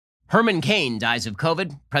Herman Cain dies of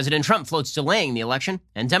COVID. President Trump floats delaying the election.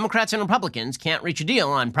 And Democrats and Republicans can't reach a deal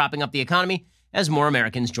on propping up the economy as more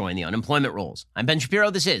Americans join the unemployment rolls. I'm Ben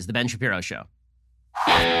Shapiro. This is The Ben Shapiro Show.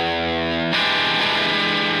 The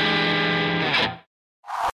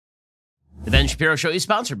Ben Shapiro Show is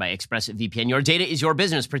sponsored by ExpressVPN. Your data is your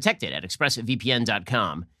business. Protected at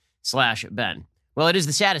expressvpn.com/Ben. Well, it is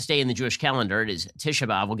the saddest day in the Jewish calendar. It is Tisha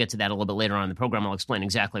B'Av. We'll get to that a little bit later on in the program. I'll explain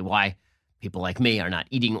exactly why people like me are not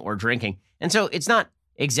eating or drinking. And so it's not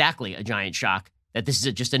exactly a giant shock that this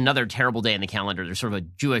is just another terrible day in the calendar. There's sort of a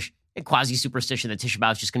Jewish quasi-superstition that Tisha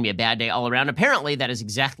B'Av is just going to be a bad day all around. Apparently, that is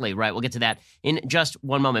exactly right. We'll get to that in just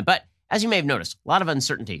one moment. But as you may have noticed, a lot of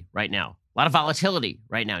uncertainty right now, a lot of volatility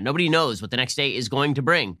right now. Nobody knows what the next day is going to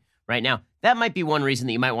bring right now. That might be one reason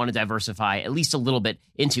that you might want to diversify at least a little bit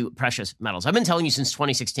into precious metals. I've been telling you since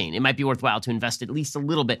 2016, it might be worthwhile to invest at least a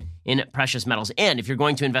little bit in precious metals. And if you're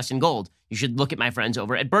going to invest in gold, you should look at my friends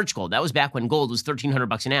over at Birch Gold. That was back when gold was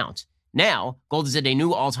 $1,300 an ounce. Now, gold is at a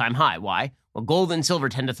new all-time high. Why? Well, gold and silver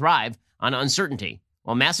tend to thrive on uncertainty.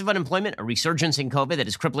 While massive unemployment, a resurgence in COVID that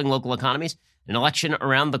is crippling local economies, an election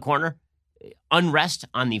around the corner, unrest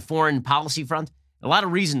on the foreign policy front, a lot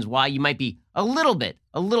of reasons why you might be a little bit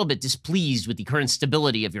displeased with the current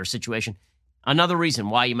stability of your situation. Another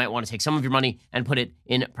reason why you might want to take some of your money and put it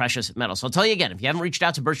in precious metals. So I'll tell you again, if you haven't reached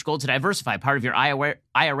out to Birch Gold to diversify part of your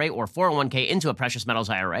IRA or 401k into a precious metals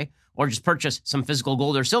IRA, or just purchase some physical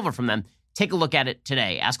gold or silver from them, take a look at it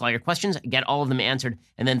today. Ask all your questions, get all of them answered,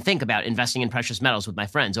 and then think about investing in precious metals with my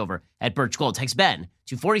friends over at Birch Gold. Text Ben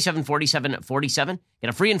to 474747. Get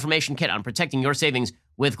a free information kit on protecting your savings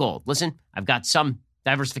with gold. Listen, I've got some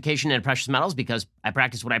diversification in precious metals because I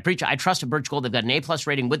practice what I preach. I trust Birch Gold. They've got an A+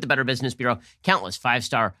 rating with the Better Business Bureau, countless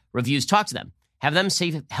 5-star reviews. Talk to them. Have them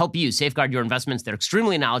help you safeguard your investments. They're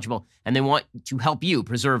extremely knowledgeable, and they want to help you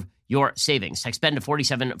preserve your savings. Text Ben to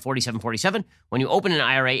 474747. When you open an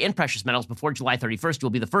IRA in precious metals before July 31st, you'll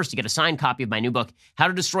be the first to get a signed copy of my new book, How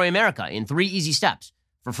to Destroy America in 3 Easy Steps,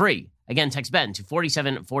 for free. Again, text Ben to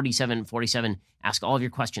 474747. Ask all of your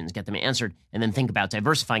questions, get them answered, and then think about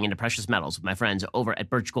diversifying into precious metals with my friends over at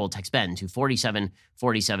Birch Gold. Text Ben to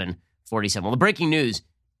 474747. Well, the breaking news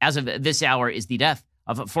as of this hour is the death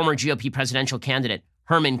of former GOP presidential candidate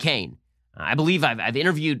Herman Cain. I believe I've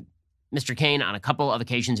interviewed Mr. Cain on a couple of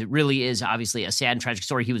occasions. It really is obviously a sad and tragic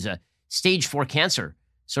story. He was a stage 4 cancer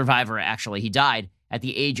survivor, actually. He died at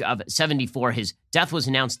the age of 74. His death was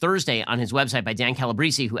announced Thursday on his website by Dan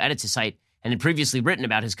Calabrese, who edits his site and had previously written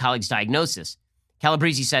about his colleague's diagnosis.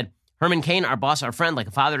 Calabrese said, "Herman Cain, our boss, our friend, like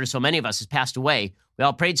a father to so many of us, has passed away. We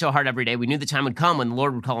all prayed so hard every day. We knew the time would come when the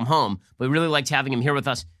Lord would call him home, but we really liked having him here with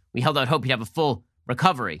us. We held out hope he'd have a full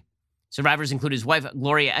recovery." Survivors include his wife,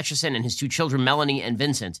 Gloria Etchison, and his 2 children, Melanie and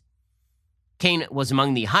Vincent. Cain was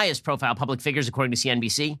among the highest profile public figures, according to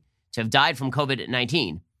CNBC, to have died from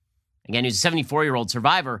COVID-19. Again, he was a 74-year-old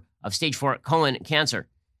survivor of stage 4 colon cancer.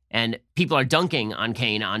 And people are dunking on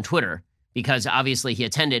Cain on Twitter because obviously he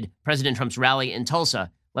attended President Trump's rally in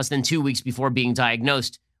Tulsa less than 2 weeks before being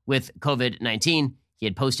diagnosed with COVID-19. He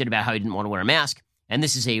had posted about how he didn't want to wear a mask. And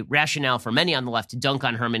this is a rationale for many on the left to dunk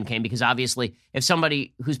on Herman Cain because obviously if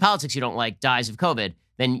somebody whose politics you don't like dies of COVID,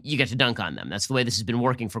 then you get to dunk on them. That's the way this has been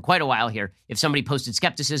working for quite a while here. If somebody posted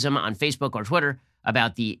skepticism on Facebook or Twitter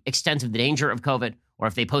about the extent of the danger of COVID, or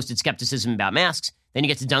if they posted skepticism about masks, then you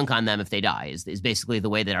get to dunk on them if they die, is basically the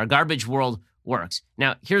way that our garbage world works.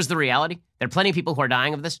 Now, here's the reality. There are plenty of people who are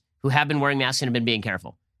dying of this who have been wearing masks and have been being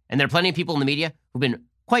careful. And there are plenty of people in the media who've been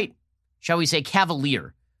quite, shall we say,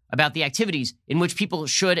 cavalier about the activities in which people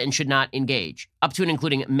should and should not engage, up to and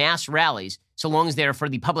including mass rallies, so long as they're for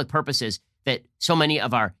the public purposes that so many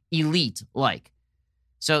of our elite like.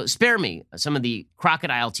 So spare me some of the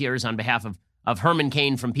crocodile tears on behalf of Herman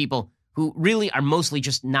Cain from people who really are mostly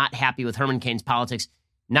just not happy with Herman Cain's politics,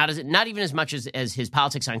 not even as much as his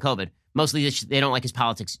politics on COVID. Mostly they don't like his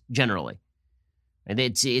politics generally.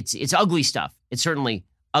 It's ugly stuff. It's certainly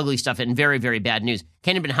ugly stuff and very, very bad news.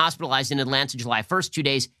 Cain had been hospitalized in Atlanta July 1st, 2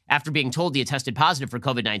 days after being told he had tested positive for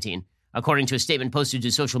COVID-19, according to a statement posted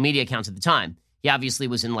to social media accounts at the time. He obviously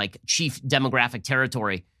was in chief demographic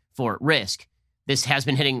territory for risk. This has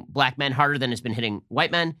been hitting black men harder than it's been hitting white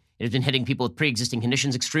men. It has been hitting people with pre-existing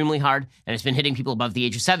conditions extremely hard, and it's been hitting people above the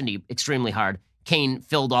age of 70 extremely hard. Cain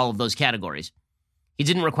filled all of those categories. He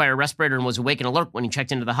didn't require a respirator and was awake and alert when he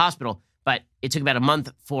checked into the hospital, but it took about a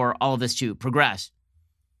month for all of this to progress.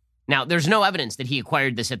 Now, there's no evidence that he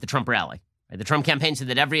acquired this at the Trump rally. The Trump campaign said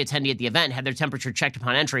that every attendee at the event had their temperature checked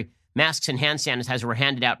upon entry. Masks and hand sanitizer were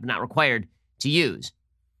handed out but not required to use.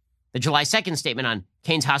 The July 2nd statement on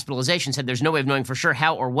Cain's hospitalization said there's no way of knowing for sure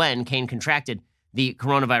how or when Cain contracted the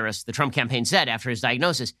coronavirus. The Trump campaign said after his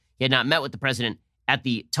diagnosis, He had not met with the president at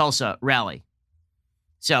the Tulsa rally.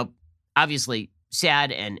 So obviously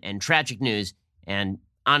sad and tragic news. And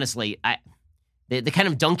honestly, the kind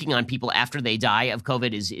of dunking on people after they die of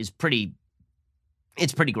COVID is pretty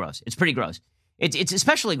gross. It's pretty gross. It's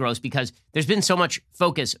especially gross because there's been so much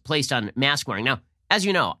focus placed on mask wearing. Now, as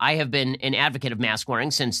you know, I have been an advocate of mask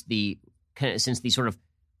wearing since the sort of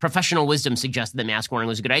professional wisdom suggested that mask wearing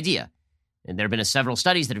was a good idea. And there have been several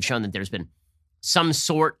studies that have shown that there's been some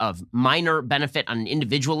sort of minor benefit on an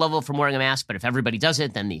individual level from wearing a mask, but if everybody does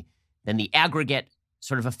it, then the aggregate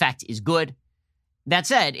sort of effect is good. That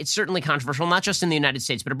said, it's certainly controversial, not just in the United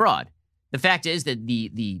States, but abroad. The fact is that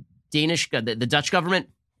the Dutch government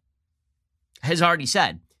has already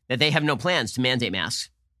said that they have no plans to mandate masks.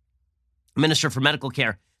 Minister for Medical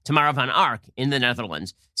Care, Tamara van Ark in the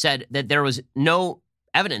Netherlands, said that there was no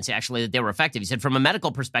evidence, actually, that they were effective. He said, from a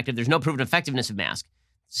medical perspective, there's no proven effectiveness of masks.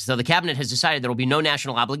 So the cabinet has decided there will be no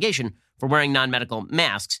national obligation for wearing non-medical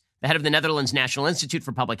masks. The head of the Netherlands National Institute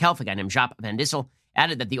for Public Health, a guy named Jaap van Dissel,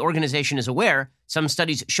 added that the organization is aware some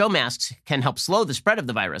studies show masks can help slow the spread of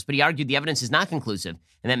the virus, but he argued the evidence is not conclusive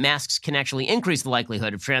and that masks can actually increase the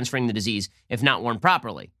likelihood of transferring the disease if not worn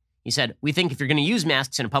properly. He said, we think if you're going to use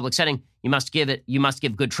masks in a public setting, you must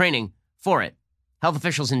give good training for it. Health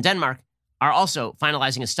officials in Denmark are also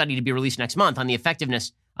finalizing a study to be released next month on the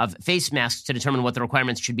effectiveness of face masks to determine what the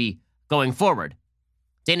requirements should be going forward.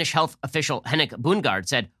 Danish health official Henrik Bundgaard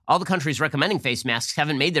said all the countries recommending face masks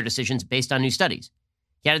haven't made their decisions based on new studies.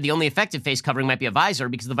 He added the only effective face covering might be a visor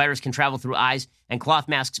because the virus can travel through eyes, and cloth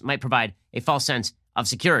masks might provide a false sense of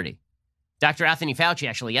security. Dr. Anthony Fauci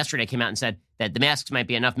actually yesterday came out and said that the masks might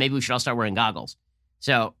be enough. Maybe we should all start wearing goggles.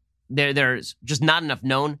 So there's just not enough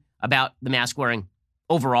known about the mask wearing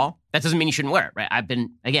overall. That doesn't mean you shouldn't wear it, right? I've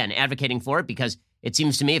been, again, advocating for it because it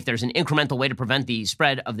seems to me if there's an incremental way to prevent the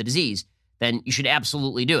spread of the disease, then you should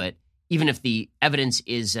absolutely do it, even if the evidence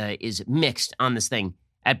is mixed on this thing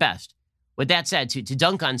at best. With that said, to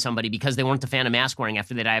dunk on somebody because they weren't a fan of mask wearing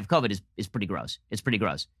after they die of COVID is pretty gross. It's pretty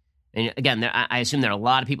gross. And again, I assume there are a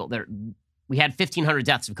lot of people there. We had 1,500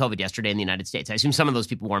 deaths of COVID yesterday in the United States. I assume some of those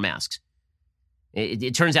people wore masks.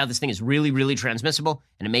 It turns out this thing is really, really transmissible,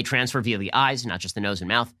 and it may transfer via the eyes, not just the nose and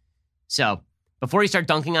mouth. So before you start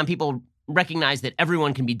dunking on people, recognize that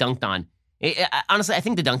everyone can be dunked on. Honestly, I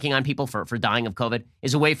think the dunking on people for dying of COVID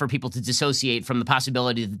is a way for people to dissociate from the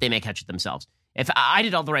possibility that they may catch it themselves. If I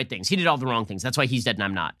did all the right things, he did all the wrong things. That's why he's dead and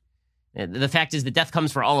I'm not. The fact is that death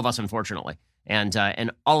comes for all of us, unfortunately.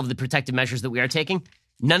 And all of the protective measures that we are taking,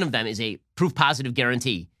 none of them is a proof positive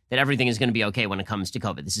guarantee that everything is going to be okay when it comes to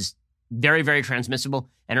COVID. This is very, very transmissible,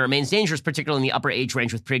 and it remains dangerous, particularly in the upper age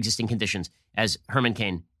range with pre-existing conditions, as Herman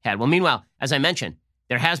Cain had. Well, meanwhile, as I mentioned,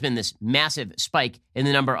 there has been this massive spike in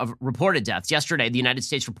the number of reported deaths. Yesterday, the United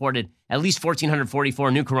States reported at least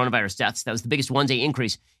 1,444 new coronavirus deaths. That was the biggest one-day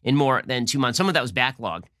increase in more than 2 months. Some of that was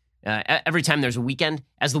backlogged. Every time there's a weekend,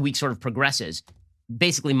 as the week sort of progresses,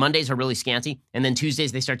 basically Mondays are really scanty, and then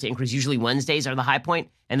Tuesdays they start to increase. Usually Wednesdays are the high point,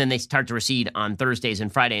 and then they start to recede on Thursdays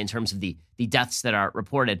and Friday in terms of the deaths that are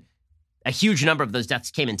reported. A huge number of those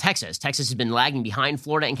deaths came in Texas. Texas has been lagging behind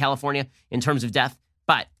Florida and California in terms of death,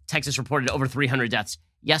 but Texas reported over 300 deaths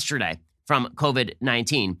yesterday from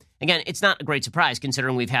COVID-19. Again, it's not a great surprise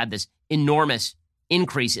considering we've had this enormous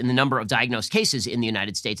increase in the number of diagnosed cases in the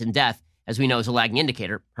United States, and death, as we know, is a lagging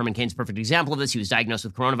indicator. Herman Cain's a perfect example of this. He was diagnosed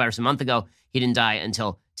with coronavirus a month ago. He didn't die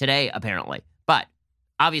until today, apparently. But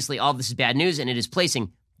obviously, all of this is bad news, and it is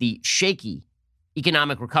placing the shaky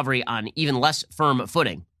economic recovery on even less firm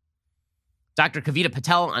footing. Dr. Kavita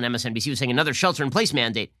Patel on MSNBC was saying another shelter-in-place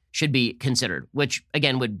mandate should be considered, which,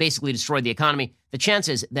 again, would basically destroy the economy. The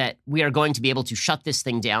chances that we are going to be able to shut this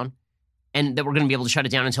thing down and that we're going to be able to shut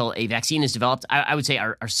it down until a vaccine is developed, I would say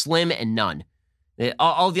are slim and none.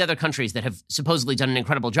 All the other countries that have supposedly done an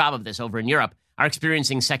incredible job of this over in Europe are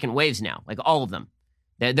experiencing second waves now, like all of them.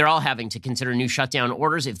 They're all having to consider new shutdown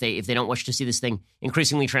orders if they don't wish to see this thing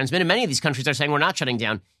increasingly transmitted. Many of these countries are saying we're not shutting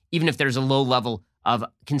down, even if there's a low level of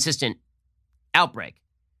consistent outbreak.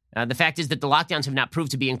 The fact is that the lockdowns have not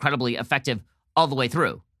proved to be incredibly effective all the way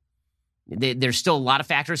through. There's still a lot of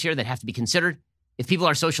factors here that have to be considered. If people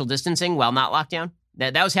are social distancing while not locked down,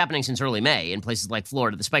 that was happening since early May in places like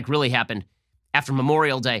Florida. The spike really happened after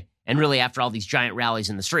Memorial Day and really after all these giant rallies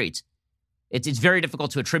in the streets. It's very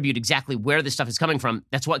difficult to attribute exactly where this stuff is coming from.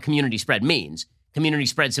 That's what community spread means. Community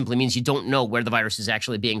spread simply means you don't know where the virus is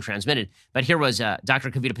actually being transmitted. But here was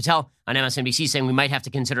Dr. Kavita Patel on MSNBC saying we might have to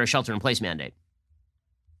consider a shelter-in-place mandate.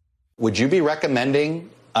 Would you be recommending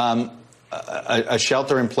a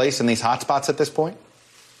shelter in place in these hotspots at this point?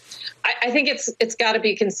 I think it's got to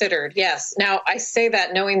be considered, yes. Now, I say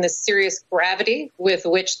that knowing the serious gravity with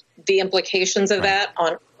which the implications of that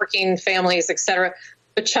on working families, et cetera.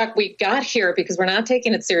 But Chuck, we got here because we're not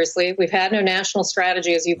taking it seriously. We've had no national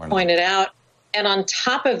strategy, as you pointed out. And on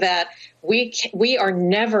top of that, we are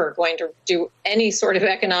never going to do any sort of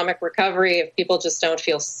economic recovery if people just don't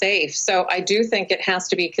feel safe. So I do think it has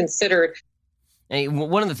to be considered. And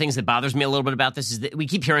one of the things that bothers me a little bit about this is that we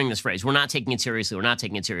keep hearing this phrase, we're not taking it seriously, we're not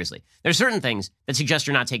taking it seriously. There are certain things that suggest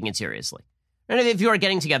you're not taking it seriously. And if you are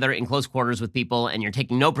getting together in close quarters with people and you're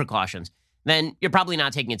taking no precautions, then you're probably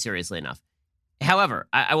not taking it seriously enough. However,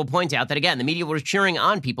 I will point out that, again, the media was cheering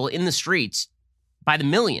on people in the streets by the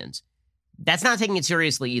millions. That's not taking it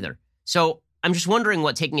seriously either. So I'm just wondering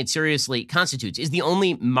what taking it seriously constitutes. Is the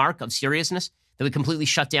only mark of seriousness that we completely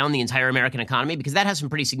shut down the entire American economy? Because that has some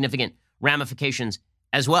pretty significant ramifications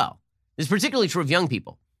as well. This is particularly true of young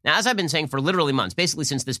people. Now, as I've been saying for literally months, basically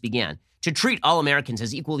since this began, to treat all Americans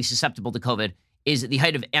as equally susceptible to COVID is the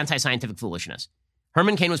height of anti-scientific foolishness.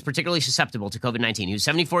 Herman Cain was particularly susceptible to COVID-19. He was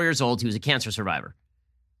 74 years old. He was a cancer survivor.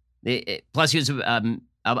 Plus, he was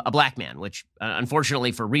a black man, which,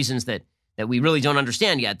 unfortunately, for reasons that we really don't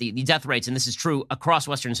understand yet, the death rates, and this is true across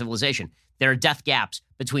Western civilization, there are death gaps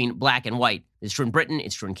between black and white. It's true in Britain.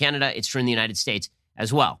 It's true in Canada. It's true in the United States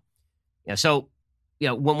as well. So,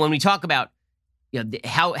 when we talk about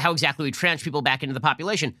how exactly we transfer people back into the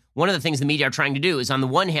population, one of the things the media are trying to do is, on the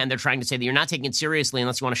one hand, they're trying to say that you're not taking it seriously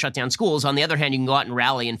unless you want to shut down schools. On the other hand, you can go out and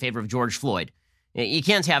rally in favor of George Floyd. You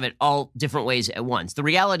can't have it all different ways at once. The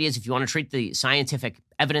reality is, if you want to treat the scientific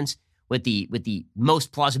evidence with the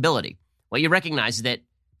most plausibility, what you recognize is that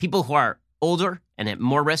people who are older and at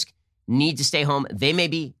more risk need to stay home. They may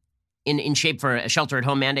be in shape for a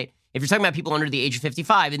shelter-at-home mandate. If you're talking about people under the age of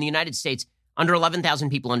 55, in the United States, under 11,000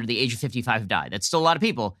 people under the age of 55 have died. That's still a lot of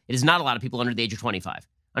people. It is not a lot of people under the age of 25.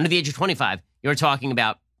 Under the age of 25, you're talking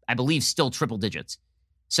about, I believe, still triple digits.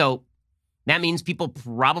 So that means people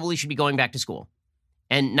probably should be going back to school.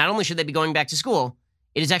 And not only should they be going back to school,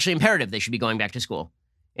 it is actually imperative they should be going back to school.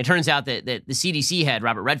 It turns out that the CDC head,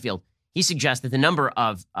 Robert Redfield, he suggests that the number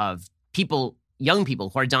of people, young people,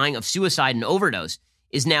 who are dying of suicide and overdose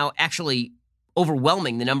is now actually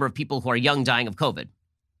overwhelming the number of people who are young dying of COVID.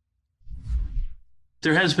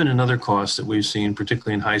 There has been another cost that we've seen,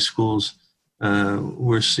 particularly in high schools.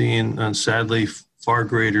 We're seeing, sadly, far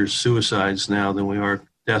greater suicides now than we are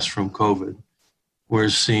deaths from COVID. We're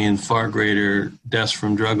seeing far greater deaths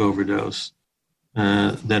from drug overdose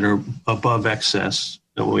that are above excess,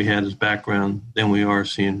 that what we had as background, than we are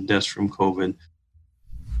seeing deaths from COVID.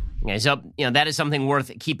 Okay, so that is something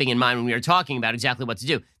worth keeping in mind when we are talking about exactly what to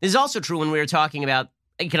do. This is also true when we are talking about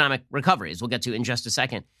economic recovery, as we'll get to in just a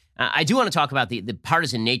second. I do want to talk about the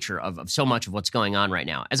partisan nature of so much of what's going on right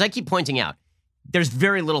now. As I keep pointing out, there's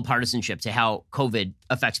very little partisanship to how COVID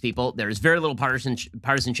affects people. There's very little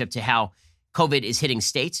partisanship to how COVID is hitting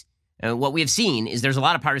states. What we have seen is there's a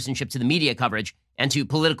lot of partisanship to the media coverage and to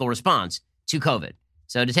political response to COVID.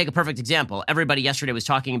 So to take a perfect example, everybody yesterday was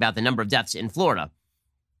talking about the number of deaths in Florida.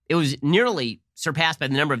 It was nearly surpassed by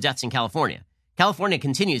the number of deaths in California. California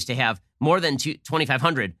continues to have more than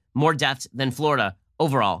 2,500 more deaths than Florida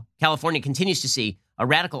overall. California continues to see a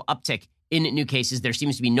radical uptick in new cases. There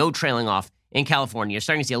seems to be no trailing off in California. You're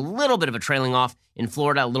starting to see a little bit of a trailing off in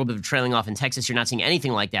Florida, a little bit of a trailing off in Texas. You're not seeing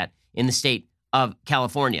anything like that in the state of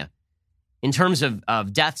California. In terms of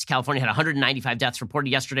deaths, California had 195 deaths reported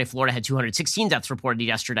yesterday. Florida had 216 deaths reported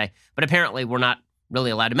yesterday. But apparently we're not really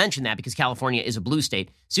allowed to mention that because California is a blue state.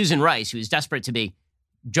 Susan Rice, who is desperate to be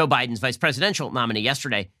Joe Biden's vice presidential nominee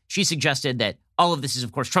yesterday, she suggested that all of this is,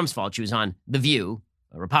 of course, Trump's fault. She was on The View,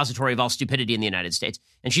 a repository of all stupidity in the United States.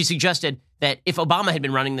 And she suggested that if Obama had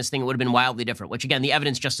been running this thing, it would have been wildly different, which, again, the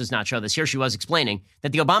evidence just does not show this. Here she was explaining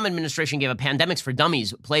that the Obama administration gave a Pandemics for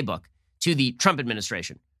Dummies playbook to the Trump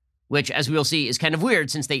administration, which, as we will see, is kind of weird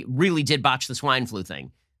since they really did botch the swine flu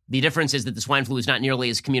thing. The difference is that the swine flu is not nearly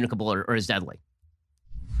as communicable or as deadly.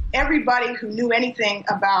 Everybody who knew anything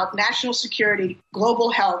about national security,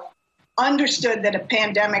 global health, understood that a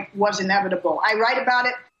pandemic was inevitable. I write about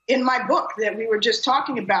it in my book that we were just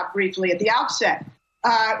talking about briefly at the outset.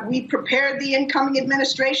 We prepared the incoming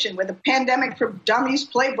administration with a Pandemic for Dummies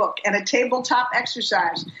playbook and a tabletop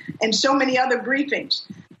exercise and so many other briefings.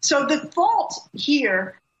 So the fault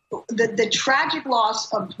here, the tragic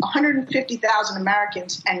loss of 150,000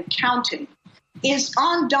 Americans and counting, is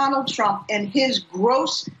on Donald Trump and his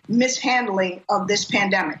gross mishandling of this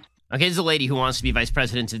pandemic. Okay, this is a lady who wants to be vice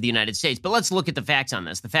president of the United States, but let's look at the facts on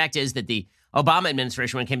this. The fact is that the Obama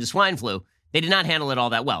administration, when it came to swine flu, they did not handle it all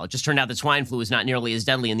that well. It just turned out that swine flu is not nearly as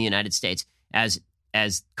deadly in the United States as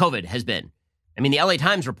COVID has been. I mean, the LA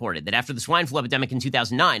Times reported that after the swine flu epidemic in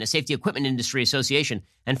 2009, a Safety Equipment Industry Association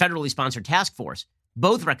and federally sponsored task force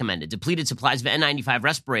both recommended depleted supplies of N95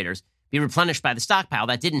 respirators be replenished by the stockpile.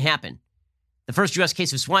 That didn't happen. The first U.S.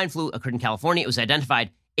 case of swine flu occurred in California. It was identified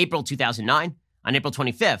April 2009. On April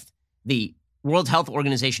 25th, the World Health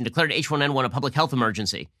Organization declared H1N1 a public health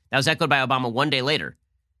emergency. That was echoed by Obama one day later.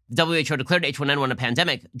 The WHO declared H1N1 a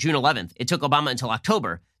pandemic June 11th. It took Obama until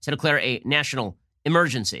October to declare a national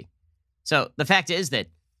emergency. So the fact is that,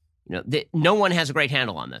 no one has a great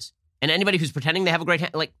handle on this. And anybody who's pretending they have a great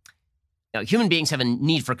handle, human beings have a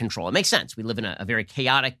need for control. It makes sense. We live in a very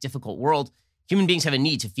chaotic, difficult world. Human beings have a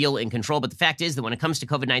need to feel in control. But the fact is that when it comes to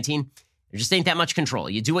COVID-19, there just ain't that much control.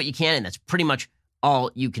 You do what you can, and that's pretty much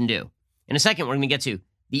all you can do. In a second, we're going to get to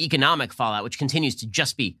the economic fallout, which continues to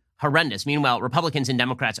just be horrendous. Meanwhile, Republicans and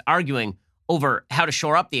Democrats arguing over how to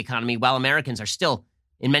shore up the economy while Americans are still,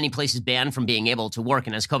 in many places, banned from being able to work.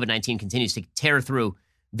 And as COVID-19 continues to tear through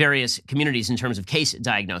various communities in terms of case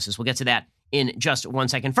diagnosis, we'll get to that in just 1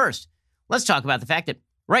 second. First, let's talk about the fact that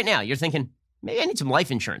right now you're thinking, maybe I need some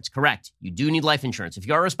life insurance. Correct. You do need life insurance. If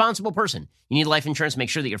you're a responsible person, you need life insurance to make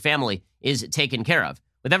sure that your family is taken care of.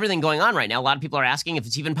 With everything going on right now, a lot of people are asking if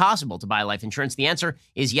it's even possible to buy life insurance. The answer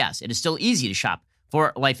is yes. It is still easy to shop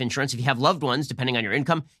for life insurance. If you have loved ones, depending on your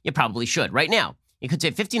income, you probably should. Right now, it could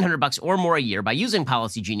save $1,500 or more a year by using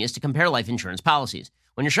Policy Genius to compare life insurance policies.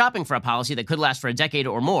 When you're shopping for a policy that could last for a decade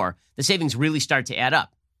or more, the savings really start to add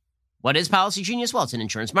up. What is Policy Genius? Well, it's an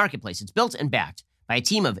insurance marketplace. It's built and backed by a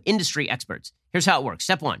team of industry experts. Here's how it works.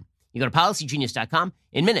 Step 1. You go to PolicyGenius.com.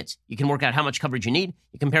 In minutes, you can work out how much coverage you need.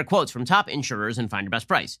 You compare quotes from top insurers and find your best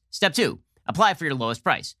price. Step 2. Apply for your lowest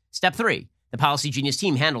price. Step 3. The Policy Genius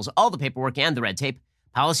team handles all the paperwork and the red tape.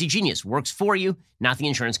 Policy Genius works for you, not the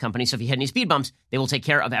insurance company. So if you hit any speed bumps, they will take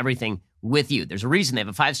care of everything with you. There's a reason they have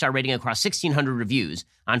a 5-star rating across 1,600 reviews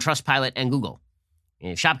on Trustpilot and Google.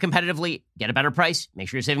 Shop competitively, get a better price, make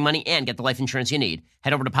sure you're saving money, and get the life insurance you need.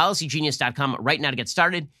 Head over to PolicyGenius.com right now to get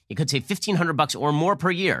started. You could save $1,500 or more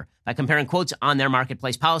per year by comparing quotes on their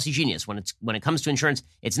marketplace. Policy Genius, when it comes to insurance,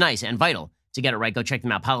 it's nice and vital to get it right. Go check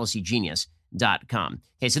them out, PolicyGenius.com.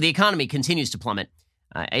 Okay, so the economy continues to plummet.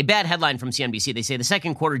 A bad headline from CNBC. They say the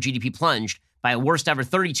second quarter GDP plunged by a worst ever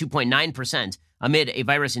 32.9% amid a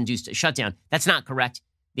virus-induced shutdown. That's not correct.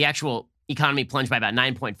 The actual economy plunged by about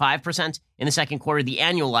 9.5% in the second quarter. The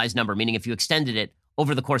annualized number, meaning if you extended it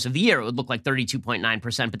over the course of the year, it would look like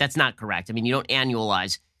 32.9%, but that's not correct. I mean, you don't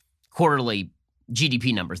annualize quarterly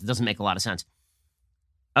GDP numbers. It doesn't make a lot of sense.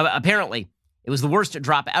 Apparently, it was the worst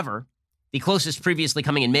drop ever, the closest previously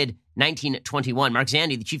coming in mid-1921. Mark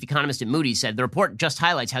Zandi, the chief economist at Moody's, said the report just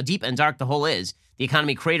highlights how deep and dark the hole is the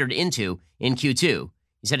economy cratered into in Q2.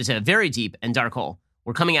 He said it's a very deep and dark hole.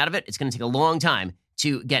 We're coming out of it. It's going to take a long time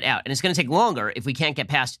to get out. And it's going to take longer if we can't get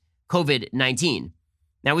past COVID-19.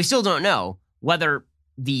 Now, we still don't know whether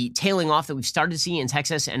the tailing off that we've started to see in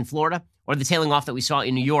Texas and Florida, or the tailing off that we saw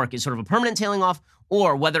in New York, is sort of a permanent tailing off,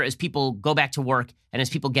 or whether as people go back to work and as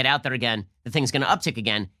people get out there again, the thing's going to uptick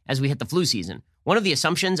again as we hit the flu season. One of the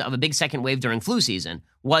assumptions of a big second wave during flu season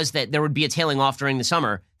was that there would be a tailing off during the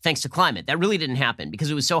summer thanks to climate. That really didn't happen because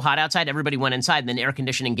it was so hot outside, everybody went inside, and then air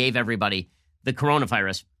conditioning gave everybody the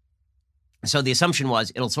coronavirus. So the assumption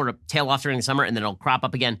was it'll sort of tail off during the summer and then it'll crop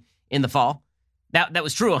up again in the fall. That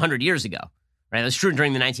was true 100 years ago, right? That was true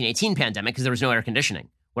during the 1918 pandemic because there was no air conditioning.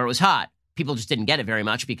 Where it was hot, people just didn't get it very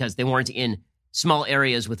much because they weren't in small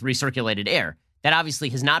areas with recirculated air. That obviously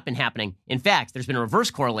has not been happening. In fact, there's been a reverse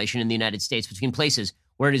correlation in the United States between places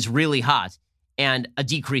where it is really hot and a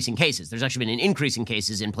decrease in cases. There's actually been an increase in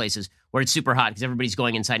cases in places where it's super hot because everybody's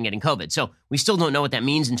going inside and getting COVID. So we still don't know what that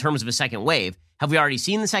means in terms of a second wave. Have we already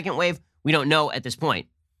seen the second wave? We don't know at this point.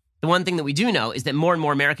 The one thing that we do know is that more and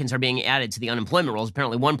more Americans are being added to the unemployment rolls.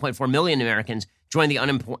 Apparently 1.4 million Americans joined the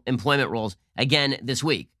unemployment rolls again this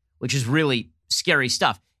week, which is really scary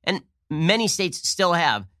stuff. And many states still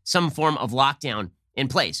have some form of lockdown in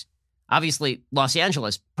place. Obviously, Los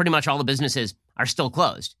Angeles, pretty much all the businesses are still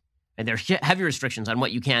closed. And there are heavy restrictions on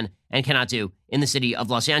what you can and cannot do in the city of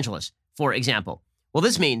Los Angeles, for example. Well,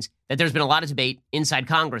 this means that there's been a lot of debate inside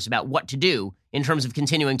Congress about what to do in terms of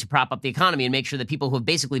continuing to prop up the economy and make sure that people who have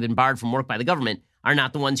basically been barred from work by the government are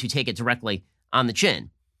not the ones who take it directly on the chin.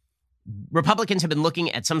 Republicans have been looking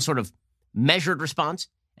at some sort of measured response,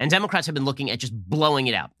 and Democrats have been looking at just blowing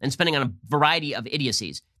it out and spending on a variety of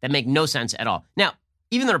idiocies that make no sense at all. Now,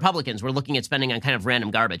 even the Republicans were looking at spending on kind of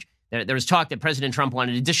random garbage. There was talk that President Trump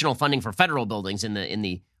wanted additional funding for federal buildings in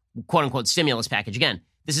the quote-unquote stimulus package. Again,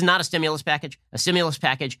 this is not a stimulus package. A stimulus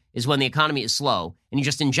package is when the economy is slow and you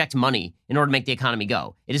just inject money in order to make the economy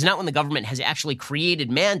go. It is not when the government has actually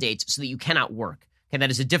created mandates so that you cannot work. Okay,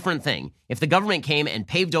 that is a different thing. If the government came and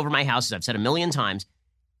paved over my house, as I've said a million times,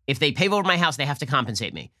 if they pave over my house, they have to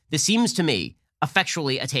compensate me. This seems to me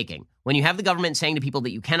effectually a taking. When you have the government saying to people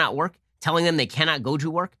that you cannot work, telling them they cannot go to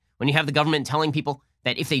work, when you have the government telling people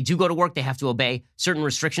that if they do go to work, they have to obey certain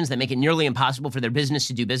restrictions that make it nearly impossible for their business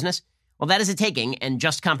to do business, well, that is a taking, and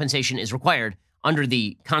just compensation is required under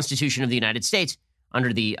the Constitution of the United States,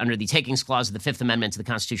 under the takings clause of the Fifth Amendment to the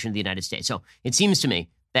Constitution of the United States. So it seems to me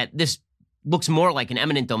that this looks more like an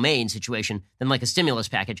eminent domain situation than like a stimulus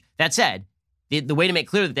package. That said, the way to make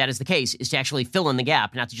clear that that is the case is to actually fill in the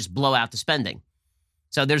gap, not to just blow out the spending.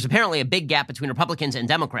 So there's apparently a big gap between Republicans and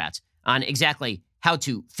Democrats on exactly how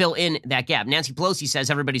to fill in that gap. Nancy Pelosi says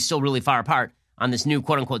everybody's still really far apart on this new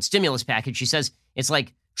quote-unquote stimulus package. She says it's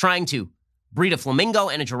like trying to breed a flamingo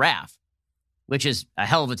and a giraffe, which is a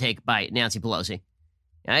hell of a take by Nancy Pelosi.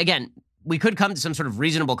 Again, we could come to some sort of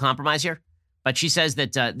reasonable compromise here, but she says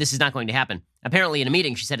that this is not going to happen. Apparently in a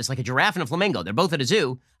meeting, she said it's like a giraffe and a flamingo. They're both at a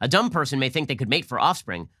zoo. A dumb person may think they could mate for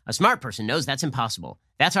offspring. A smart person knows that's impossible.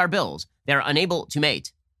 That's our bills. They're unable to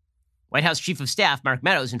mate. White House Chief of Staff Mark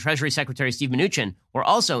Meadows and Treasury Secretary Steve Mnuchin were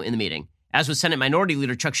also in the meeting, as was Senate Minority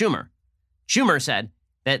Leader Chuck Schumer. Schumer said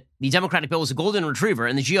that the Democratic bill was a golden retriever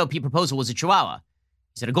and the GOP proposal was a chihuahua.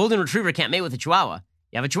 He said a golden retriever can't mate with a chihuahua.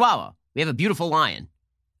 You have a chihuahua. We have a beautiful lion.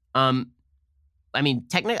 I mean,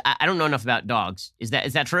 technically, I don't know enough about dogs. Is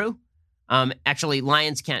that true? Actually,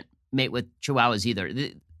 lions can't mate with chihuahuas either.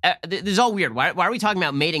 This is all weird. Why are we talking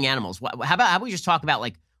about mating animals? How about we just talk about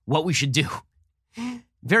like what we should do?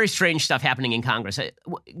 Very strange stuff happening in Congress.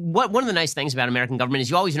 One of the nice things about American government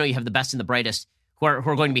is you always know you have the best and the brightest who are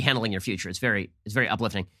going to be handling your future. It's very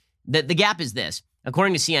uplifting. The gap is this.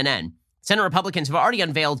 According to CNN, Senate Republicans have already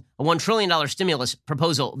unveiled a $1 trillion stimulus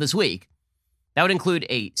proposal this week. That would include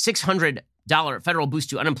a $600 federal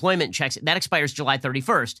boost to unemployment checks. That expires July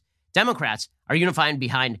 31st. Democrats are unifying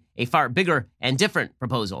behind a far bigger and different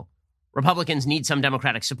proposal. Republicans need some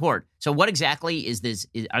Democratic support. So what exactly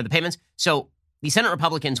are the payments? So the Senate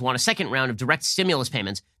Republicans want a second round of direct stimulus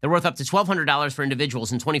payments. They're worth up to $1,200 for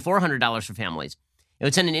individuals and $2,400 for families. It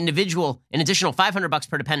would send an individual an additional $500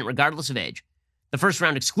 per dependent regardless of age. The first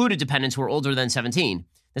round excluded dependents who are older than 17.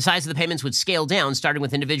 The size of the payments would scale down, starting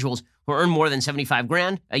with individuals who earn more than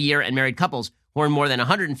 $75,000 a year and married couples who earn more than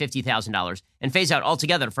 $150,000, and phase out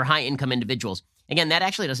altogether for high-income individuals. Again, that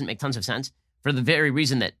actually doesn't make tons of sense for the very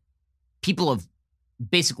reason that people of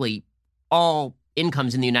basically all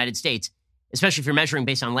incomes in the United States, especially if you're measuring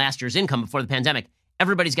based on last year's income before the pandemic,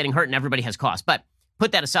 everybody's getting hurt and everybody has costs. But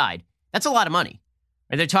put that aside, that's a lot of money.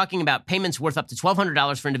 Right? They're talking about payments worth up to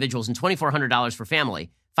 $1,200 for individuals and $2,400 for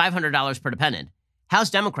family, $500 per dependent. House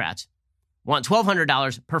Democrats want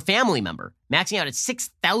 $1,200 per family member, maxing out at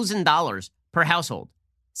 $6,000 per household.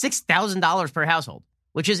 $6,000 per household,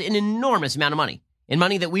 which is an enormous amount of money, and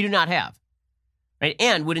money that we do not have. Right?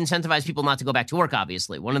 And would incentivize people not to go back to work,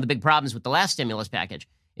 obviously. One of the big problems with the last stimulus package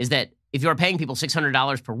is that if you're paying people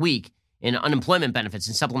 $600 per week in unemployment benefits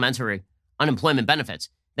and supplementary unemployment benefits,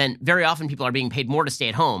 then very often people are being paid more to stay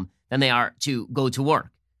at home than they are to go to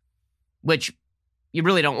work, which you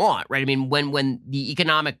really don't want, right? I mean, when the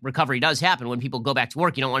economic recovery does happen, when people go back to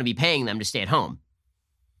work, you don't want to be paying them to stay at home.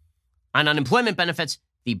 On unemployment benefits,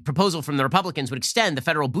 the proposal from the Republicans would extend the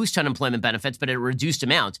federal boost to unemployment benefits, but at a reduced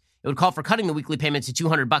amount. It would call for cutting the weekly payment to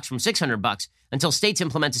 $200 from $600 until states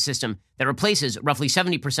implement a system that replaces roughly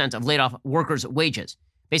 70% of laid-off workers' wages.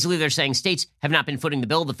 Basically, they're saying states have not been footing the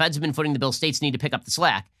bill. The feds have been footing the bill. States need to pick up the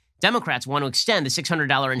slack. Democrats want to extend the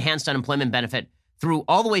 $600 enhanced unemployment benefit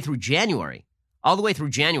all the way through January,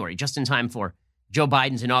 just in time for Joe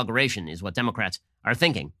Biden's inauguration, is what Democrats are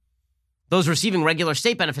thinking. Those receiving regular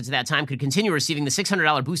state benefits at that time could continue receiving the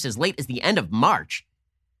 $600 boost as late as the end of March.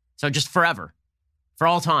 So just forever, for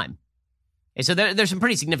all time. Okay, so there's some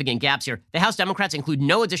pretty significant gaps here. The House Democrats include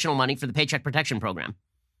no additional money for the Paycheck Protection Program.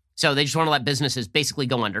 So they just want to let businesses basically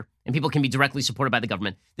go under, and people can be directly supported by the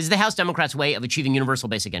government. This is the House Democrats' way of achieving universal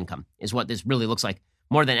basic income, is what this really looks like,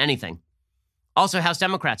 more than anything. Also, House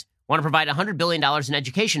Democrats want to provide $100 billion in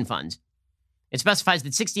education funds. It specifies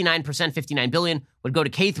that 69%, $59 billion, would go to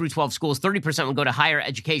K through 12 schools, 30% would go to higher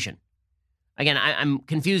education. Again, I'm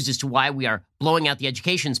confused as to why we are blowing out the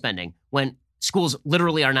education spending when schools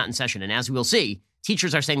literally are not in session. And as we will see,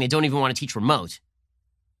 teachers are saying they don't even want to teach remote.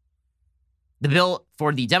 The bill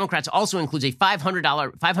for the Democrats also includes a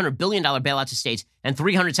 $500 billion bailout to states and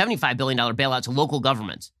 $375 billion bailout to local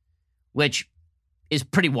governments, which is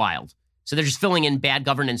pretty wild. So they're just filling in bad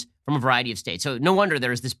governance from a variety of states. So no wonder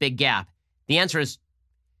there is this big gap. The answer is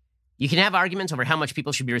you can have arguments over how much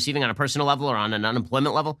people should be receiving on a personal level or on an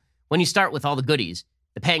unemployment level. When you start with all the goodies,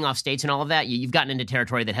 the paying off states and all of that, you've gotten into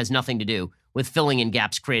territory that has nothing to do with filling in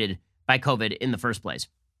gaps created by COVID in the first place.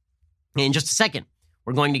 In just a second,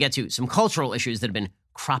 we're going to get to some cultural issues that have been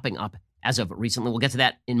cropping up as of recently. We'll get to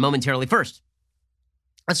that in momentarily. First,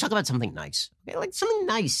 let's talk about something nice. Okay, like something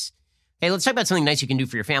nice. Okay, let's talk about something nice you can do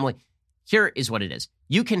for your family. Here is what it is.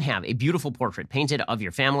 You can have a beautiful portrait painted of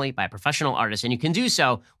your family by a professional artist, and you can do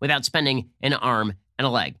so without spending an arm and a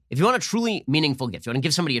leg. If you want a truly meaningful gift, you want to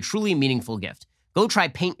give somebody a truly meaningful gift, go try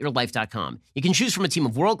paintyourlife.com. You can choose from a team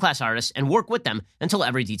of world-class artists and work with them until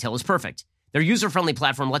every detail is perfect. Their user-friendly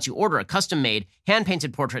platform lets you order a custom-made,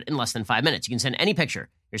 hand-painted portrait in less than 5 minutes. You can send any picture,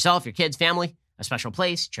 yourself, your kids, family, a special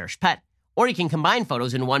place, cherished pet, or you can combine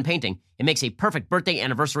photos into one painting. It makes a perfect birthday,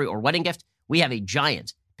 anniversary, or wedding gift. We have a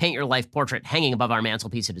giant Paint Your Life portrait hanging above our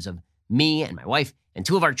mantelpiece. It is of me and my wife and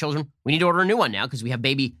 2 of our children. We need to order a new one now because we have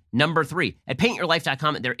baby number 3. At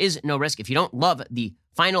paintyourlife.com, there is no risk. If you don't love the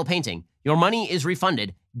final painting, your money is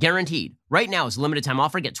refunded, guaranteed. Right now is a limited time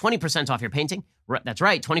offer. Get 20% off your painting. That's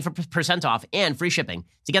right, 20% off and free shipping.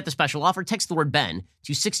 To get the special offer, text the word Ben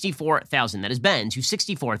to 64,000. That is Ben to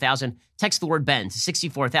 64,000. Text the word Ben to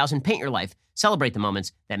 64,000. Paint your life. Celebrate the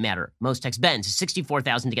moments that matter most. Text Ben to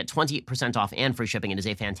 64,000 to get 20% off and free shipping. It is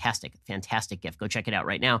a fantastic, fantastic gift. Go check it out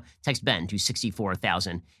right now. Text Ben to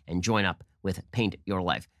 64,000 and join up with Paint Your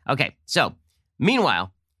Life. Okay, so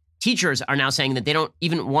meanwhile, teachers are now saying that they don't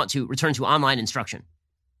even want to return to online instruction,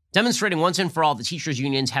 demonstrating once and for all that teachers'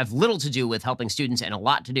 unions have little to do with helping students and a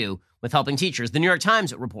lot to do with helping teachers. The New York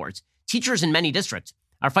Times reports teachers in many districts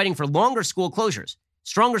are fighting for longer school closures,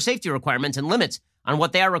 stronger safety requirements, and limits on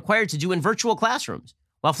what they are required to do in virtual classrooms,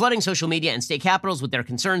 while flooding social media and state capitals with their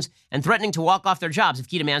concerns and threatening to walk off their jobs if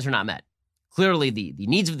key demands are not met. Clearly, the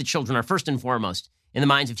needs of the children are first and foremost in the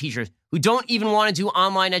minds of teachers who don't even want to do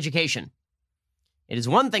online education. It is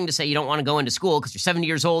one thing to say you don't want to go into school because you're 70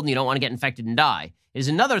 years old and you don't want to get infected and die. It is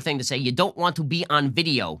another thing to say you don't want to be on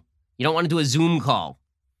video. You don't want to do a Zoom call.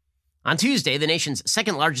 On Tuesday, the nation's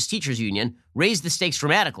second largest teachers union raised the stakes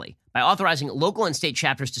dramatically by authorizing local and state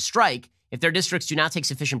chapters to strike if their districts do not take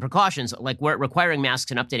sufficient precautions, like requiring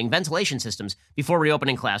masks and updating ventilation systems before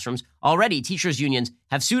reopening classrooms. Already, teachers unions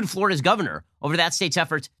have sued Florida's governor over that state's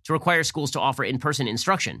efforts to require schools to offer in-person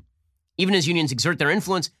instruction. Even as unions exert their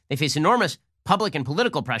influence, they face enormous public and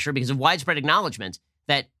political pressure because of widespread acknowledgement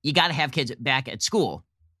that you got to have kids back at school.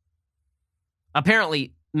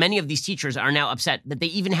 Apparently, many of these teachers are now upset that they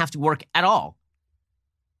even have to work at all.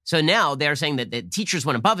 So now they're saying that the teachers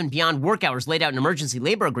went above and beyond work hours laid out in emergency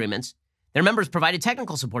labor agreements. Their members provided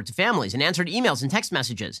technical support to families and answered emails and text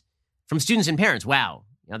messages from students and parents. Wow,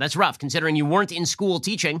 that's rough considering you weren't in school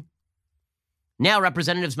teaching. Now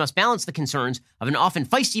representatives must balance the concerns of an often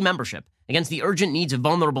feisty membership against the urgent needs of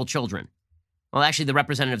vulnerable children. Well, actually, the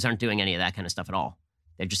representatives aren't doing any of that kind of stuff at all.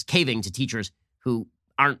 They're just caving to teachers who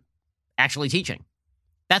aren't actually teaching.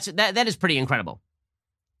 That is pretty incredible.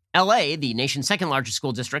 LA, the nation's second largest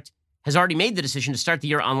school district, has already made the decision to start the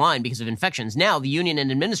year online because of infections. Now, the union and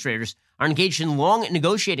administrators are engaged in long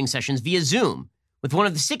negotiating sessions via Zoom, with one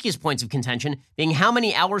of the stickiest points of contention being how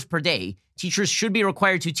many hours per day teachers should be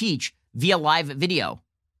required to teach via live video.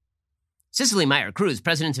 Cicely Meyer Cruz,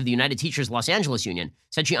 president of the United Teachers Los Angeles Union,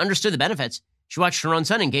 said she understood the benefits. She watched her own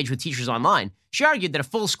son engage with teachers online. She argued that a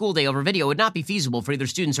full school day over video would not be feasible for either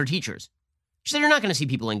students or teachers. She said you're not going to see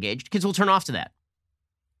people engaged. Kids will turn off to that.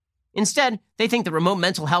 Instead, they think that remote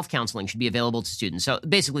mental health counseling should be available to students. So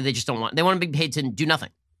basically, they want to be paid to do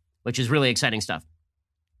nothing, which is really exciting stuff.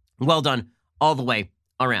 Well done all the way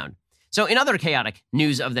around. So in other chaotic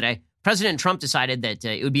news of the day, President Trump decided that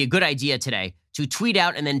it would be a good idea today to tweet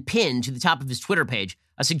out and then pin to the top of his Twitter page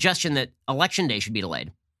a suggestion that Election Day should be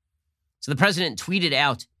delayed. So the president tweeted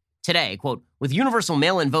out today, quote, with universal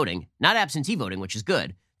mail-in voting, not absentee voting, which is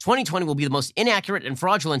good, 2020 will be the most inaccurate and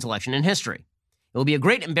fraudulent election in history. It will be a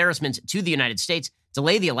great embarrassment to the United States.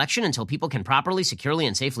 Delay the election until people can properly, securely,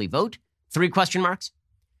 and safely vote? 3 question marks.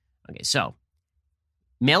 Okay, so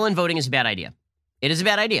mail-in voting is a bad idea. It is a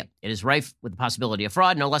bad idea. It is rife with the possibility of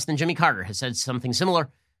fraud. No less than Jimmy Carter has said something similar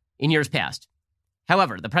in years past.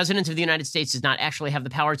 However, the president of the United States does not actually have the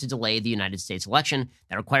power to delay the United States election.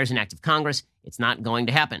 That requires an act of Congress. It's not going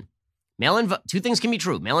to happen. Two things can be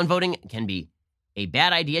true. Mail-in voting can be a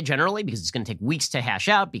bad idea generally because it's going to take weeks to hash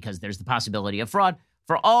out because there's the possibility of fraud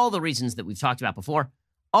for all the reasons that we've talked about before.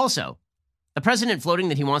 Also, the president floating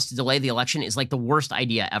that he wants to delay the election is like the worst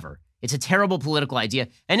idea ever. It's a terrible political idea.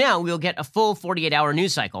 And now we'll get a full 48-hour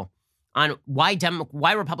news cycle on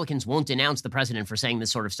why Republicans won't denounce the president for saying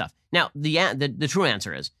this sort of stuff. Now, the true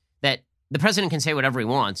answer is that the president can say whatever he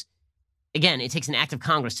wants. Again, it takes an act of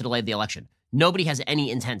Congress to delay the election. Nobody has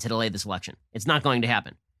any intent to delay this election. It's not going to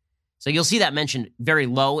happen. So you'll see that mentioned very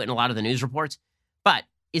low in a lot of the news reports. But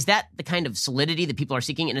is that the kind of solidity that people are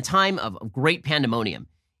seeking in a time of great pandemonium?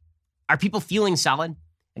 Are people feeling solid?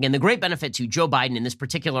 Again, the great benefit to Joe Biden in this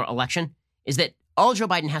particular election is that all Joe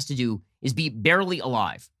Biden has to do is be barely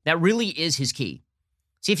alive. That really is his key.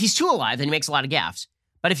 See, if he's too alive, then he makes a lot of gaffes.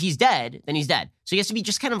 But if he's dead, then he's dead. So he has to be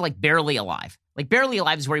just kind of like barely alive. Like barely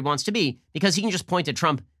alive is where he wants to be because he can just point to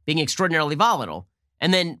Trump being extraordinarily volatile.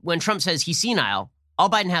 And then when Trump says he's senile, all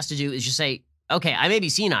Biden has to do is just say, okay, I may be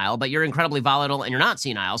senile, but you're incredibly volatile and you're not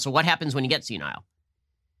senile. So what happens when you get senile?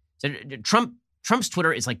 So Trump's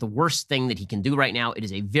Twitter is like the worst thing that he can do right now. It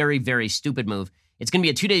is a very, very stupid move. It's going to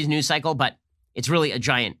be a 2-day news cycle, but it's really a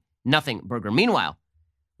giant nothing burger. Meanwhile,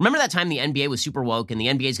 remember that time the NBA was super woke and the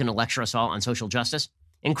NBA is going to lecture us all on social justice?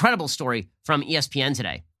 Incredible story from ESPN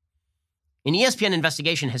today. An ESPN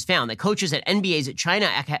investigation has found that coaches at NBA's China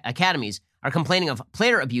academies are complaining of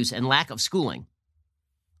player abuse and lack of schooling.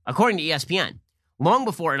 According to ESPN, long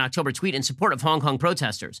before an October tweet in support of Hong Kong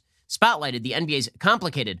protesters spotlighted the NBA's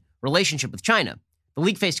complicated relationship with China, the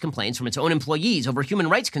league faced complaints from its own employees over human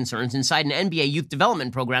rights concerns inside an NBA youth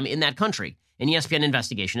development program in that country, an ESPN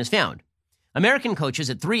investigation has found. American coaches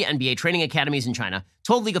at 3 NBA training academies in China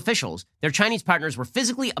told league officials their Chinese partners were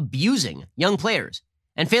physically abusing young players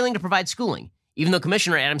and failing to provide schooling, even though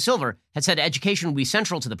Commissioner Adam Silver had said education would be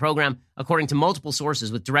central to the program, according to multiple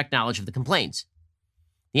sources with direct knowledge of the complaints.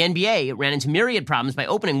 The NBA ran into myriad problems by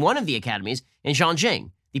opening one of the academies in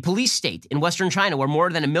Zhejiang, the police state in western China where more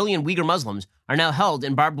than 1 million Uyghur Muslims are now held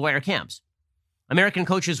in barbed wire camps. American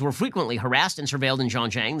coaches were frequently harassed and surveilled in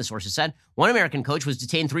Zhejiang, the sources said. One American coach was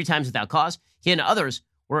detained 3 times without cause. He and others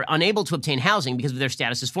were unable to obtain housing because of their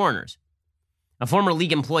status as foreigners. A former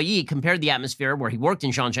league employee compared the atmosphere where he worked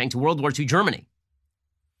in Zhejiang to World War II Germany.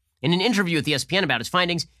 In an interview with ESPN about his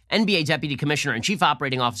findings, NBA Deputy Commissioner and Chief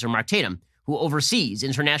Operating Officer Mark Tatum, who oversees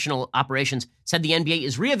international operations, said the NBA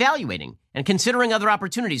is reevaluating and considering other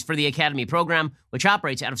opportunities for the academy program, which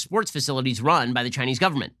operates out of sports facilities run by the Chinese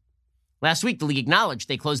government. Last week, the league acknowledged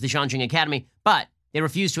they closed the Zhejiang Academy, but they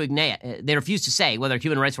refused to say whether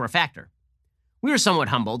human rights were a factor. We were somewhat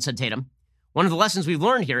humbled, said Tatum. One of the lessons we've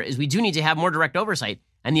learned here is we do need to have more direct oversight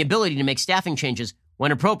and the ability to make staffing changes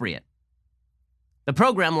when appropriate. The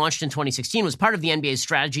program, launched in 2016, was part of the NBA's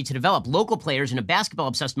strategy to develop local players in a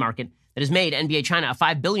basketball-obsessed market that has made NBA China a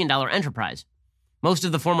 $5 billion enterprise. Most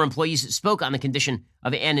of the former employees spoke on the condition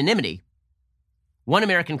of anonymity. One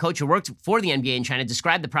American coach who worked for the NBA in China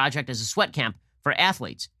described the project as a sweat camp for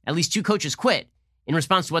athletes. At least 2 coaches quit in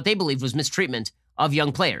response to what they believed was mistreatment of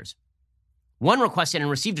young players. One requested and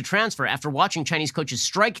received a transfer after watching Chinese coaches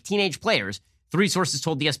strike teenage players, 3 sources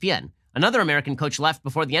told ESPN. Another American coach left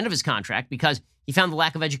before the end of his contract because he found the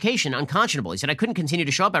lack of education unconscionable. He said, I couldn't continue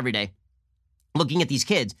to show up every day looking at these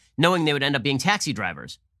kids, knowing they would end up being taxi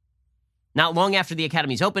drivers. Not long after the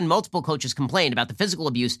academies opened, multiple coaches complained about the physical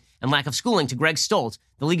abuse and lack of schooling to Greg Stoltz,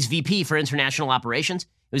 the league's VP for international operations.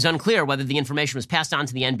 It was unclear whether the information was passed on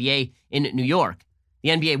to the NBA in New York. The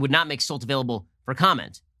NBA would not make Stoltz available for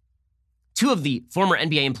comment. 2 of the former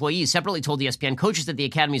NBA employees separately told ESPN coaches at the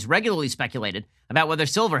academies regularly speculated about whether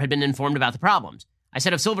Silver had been informed about the problems. I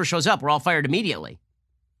said, if Silver shows up, we're all fired immediately.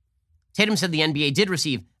 Tatum said the NBA did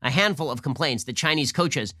receive a handful of complaints that Chinese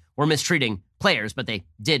coaches were mistreating players, but they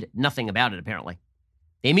did nothing about it, apparently.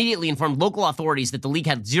 They immediately informed local authorities that the league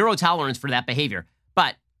had 0 tolerance for that behavior,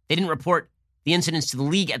 but they didn't report the incidents to the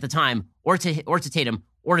league at the time or to Tatum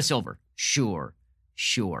or to Silver. Sure.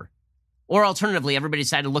 Or alternatively, everybody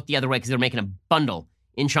decided to look the other way because they were making a bundle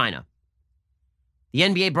in China. The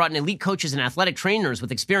NBA brought in elite coaches and athletic trainers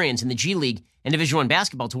with experience in the G League and Division I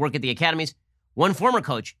basketball to work at the academies. One former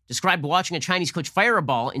coach described watching a Chinese coach fire a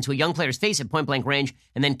ball into a young player's face at point-blank range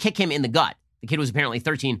and then kick him in the gut. The kid was apparently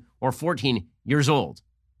 13 or 14 years old.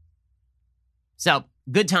 So,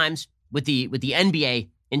 good times with the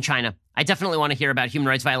NBA in China. I definitely want to hear about human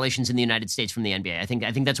rights violations in the United States from the NBA. I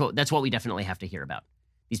think that's what we definitely have to hear about.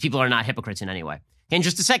 These people are not hypocrites in any way. Okay, in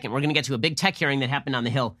just a second, we're going to get to a big tech hearing that happened on the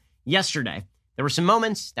Hill yesterday. There were some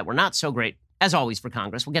moments that were not so great, as always, for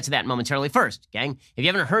Congress. We'll get to that momentarily. First, gang, if you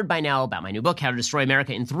haven't heard by now about my new book, How to Destroy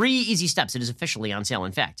America in 3 Easy Steps, it is officially on sale.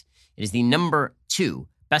 In fact, it is the number 2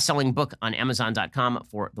 best-selling book on Amazon.com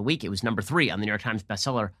for the week. It was number 3 on the New York Times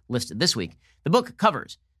bestseller list this week. The book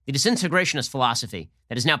covers the disintegrationist philosophy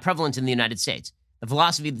that is now prevalent in the United States. The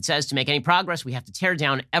philosophy that says to make any progress, we have to tear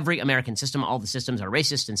down every American system. All the systems are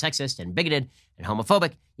racist and sexist and bigoted and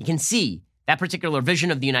homophobic. You can see that particular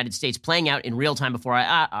vision of the United States playing out in real time before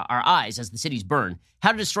our eyes as the cities burn.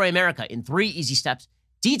 How to Destroy America in 3 Easy Steps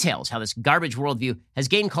details how this garbage worldview has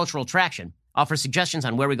gained cultural traction, offers suggestions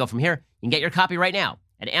on where we go from here. You can get your copy right now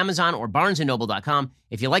at Amazon or BarnesandNoble.com.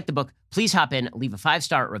 If you like the book, please hop in, leave a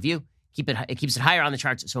 5-star review. It keeps it higher on the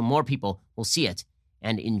charts so more people will see it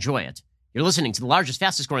and enjoy it. You're listening to the largest,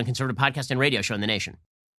 fastest growing conservative podcast and radio show in the nation.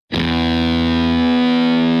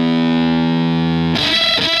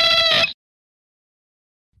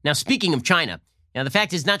 Now, speaking of China, the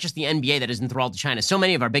fact is not just the NBA that is enthralled to China. So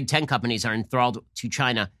many of our big 10 companies are enthralled to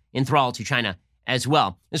China as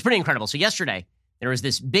well. It's pretty incredible. So yesterday, there was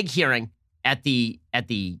this big hearing at the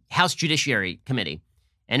House Judiciary Committee,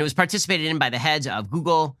 and it was participated in by the heads of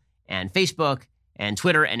Google and Facebook and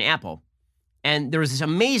Twitter and Apple. And there was this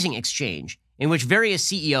amazing exchange in which various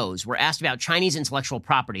CEOs were asked about Chinese intellectual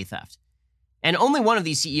property theft. And only one of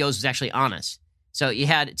these CEOs was actually honest. So you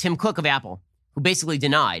had Tim Cook of Apple, who basically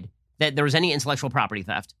denied that there was any intellectual property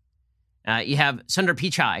theft. You have Sundar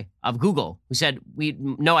Pichai of Google, who said,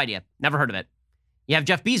 no idea, never heard of it. You have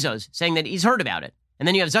Jeff Bezos saying that he's heard about it. And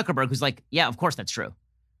then you have Zuckerberg, who's like, yeah, of course that's true.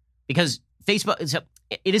 Because Facebook,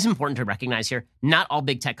 it is important to recognize here, not all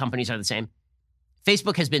big tech companies are the same.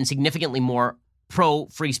 Facebook has been significantly more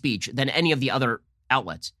pro-free speech than any of the other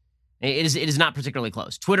outlets. It is not particularly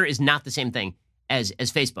close. Twitter is not the same thing as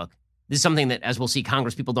Facebook. This is something that, as we'll see,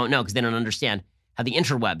 Congress people don't know because they don't understand how the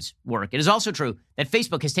interwebs work. It is also true that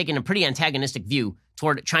Facebook has taken a pretty antagonistic view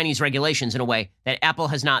toward Chinese regulations in a way that Apple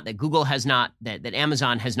has not, that Google has not, that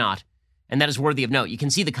Amazon has not. And that is worthy of note. You can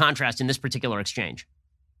see the contrast in this particular exchange.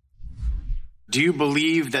 Do you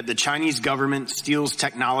believe that the Chinese government steals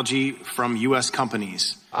technology from U.S.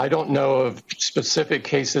 companies? I don't know of specific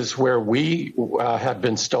cases where we have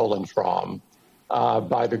been stolen from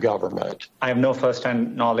by the government. I have no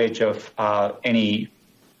first-hand knowledge of any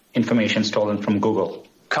information stolen from Google.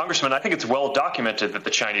 Congressman, I think it's well documented that the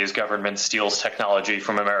Chinese government steals technology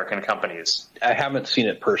from American companies. I haven't seen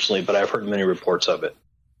it personally, but I've heard many reports of it.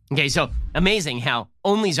 Okay, so amazing how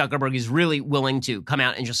only Zuckerberg is really willing to come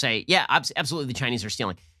out and just say, yeah, absolutely the Chinese are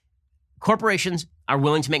stealing. Corporations are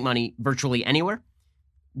willing to make money virtually anywhere.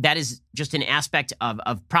 That is just an aspect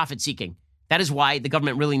of profit seeking. That is why the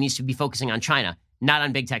government really needs to be focusing on China, not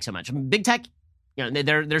on big tech so much. I mean, big tech,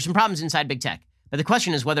 there's some problems inside big tech. But the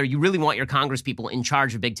question is whether you really want your Congress people in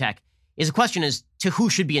charge of big tech. The question is to who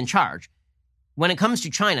should be in charge. When it comes to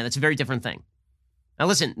China, that's a very different thing. Now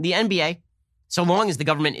listen, the NBA, so long as the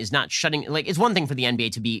government is not shutting, it's one thing for the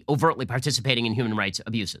NBA to be overtly participating in human rights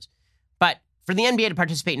abuses. But for the NBA to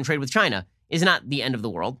participate in trade with China is not the end of the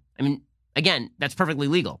world. I mean, again, that's perfectly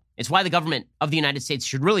legal. It's why the government of the United States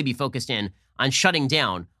should really be focused in on shutting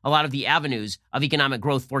down a lot of the avenues of economic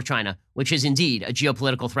growth for China, which is indeed a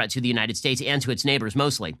geopolitical threat to the United States and to its neighbors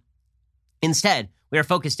mostly. Instead, we are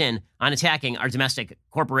focused in on attacking our domestic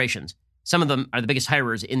corporations. Some of them are the biggest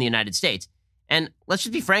hirers in the United States. And let's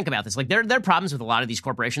just be frank about this. There are problems with a lot of these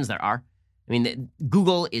corporations. There are. I mean,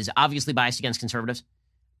 Google is obviously biased against conservatives.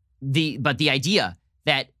 But the idea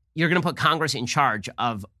that you're going to put Congress in charge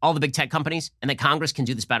of all the big tech companies and that Congress can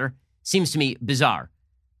do this better seems to me bizarre.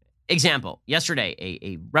 Example, yesterday,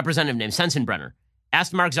 a representative named Sensenbrenner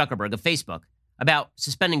asked Mark Zuckerberg of Facebook about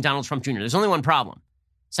suspending Donald Trump Jr. There's only one problem.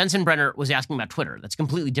 Sensenbrenner was asking about Twitter. That's a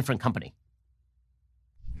completely different company.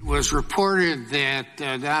 It was reported that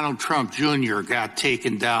Donald Trump Jr. got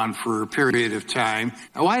taken down for a period of time.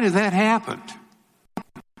 Now, why did that happen?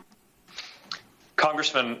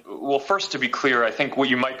 Congressman, well, first, to be clear, I think what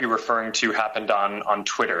you might be referring to happened on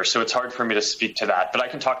Twitter, so it's hard for me to speak to that. But I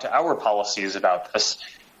can talk to our policies about this.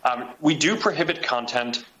 We do prohibit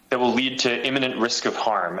content that will lead to imminent risk of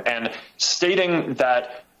harm. And stating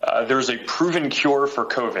that there's a proven cure for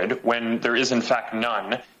COVID when there is, in fact,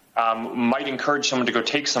 none, might encourage someone to go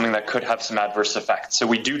take something that could have some adverse effects. So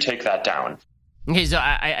we do take that down. Okay, so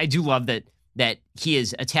I do love that he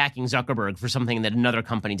is attacking Zuckerberg for something that another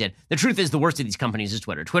company did. The truth is the worst of these companies is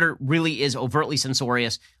Twitter. Twitter really is overtly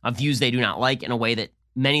censorious of views they do not like in a way that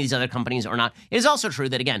many of these other companies are not. It is also true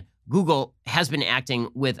that, again, Google has been acting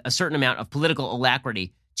with a certain amount of political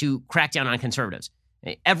alacrity to crack down on conservatives.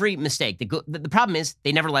 Every mistake. The problem is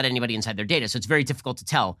they never let anybody inside their data, so it's very difficult to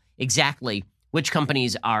tell exactly which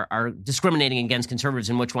companies are discriminating against conservatives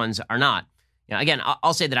and which ones are not. Again,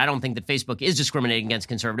 I'll say that I don't think that Facebook is discriminating against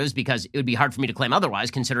conservatives because it would be hard for me to claim otherwise,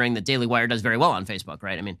 considering that Daily Wire does very well on Facebook,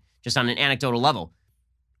 right? I mean, just on an anecdotal level,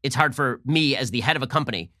 it's hard for me as the head of a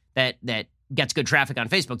company that gets good traffic on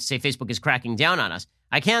Facebook to say Facebook is cracking down on us.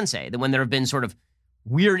 I can say that when there have been sort of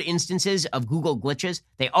weird instances of Google glitches,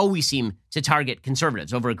 they always seem to target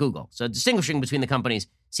conservatives over at Google. So distinguishing between the companies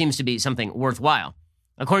seems to be something worthwhile.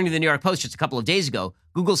 According to the New York Post just a couple of days ago,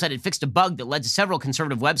 Google said it fixed a bug that led to several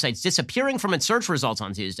conservative websites disappearing from its search results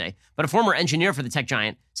on Tuesday. But a former engineer for the tech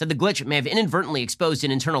giant said the glitch may have inadvertently exposed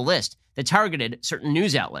an internal list that targeted certain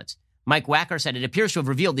news outlets. Mike Wacker said it appears to have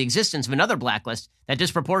revealed the existence of another blacklist that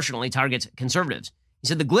disproportionately targets conservatives. He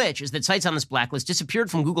said the glitch is that sites on this blacklist disappeared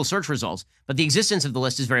from Google search results, but the existence of the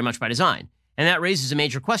list is very much by design. And that raises a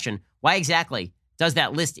major question. Why exactly does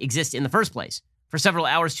that list exist in the first place? For several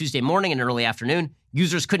hours Tuesday morning and early afternoon,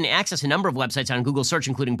 users couldn't access a number of websites on Google search,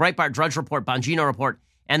 including Breitbart, Drudge Report, Bongino Report,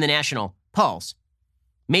 and the National Pulse.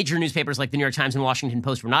 Major newspapers like the New York Times and Washington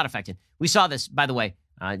Post were not affected. We saw this, by the way,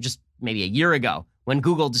 just maybe a year ago when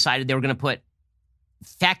Google decided they were going to put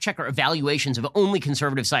fact-checker evaluations of only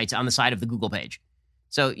conservative sites on the side of the Google page.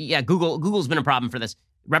 So, yeah, Google's been a problem for this.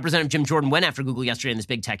 Representative Jim Jordan went after Google yesterday in this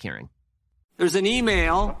big tech hearing. There's an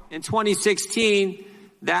email in 2016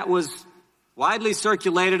 that was widely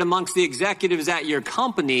circulated amongst the executives at your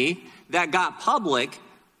company that got public,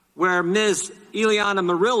 where Ms. Ileana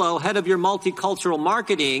Murillo, head of your multicultural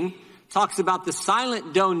marketing, talks about the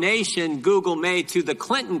silent donation Google made to the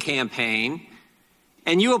Clinton campaign,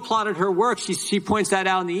 and you applauded her work. She points that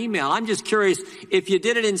out in the email. I'm just curious, if you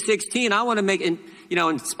did it in 16, I want to make, in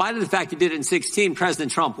spite of the fact you did it in 16,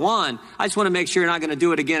 President Trump won, I just want to make sure you're not going to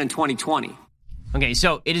do it again in 2020. Okay,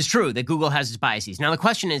 so it is true that Google has its biases. Now, the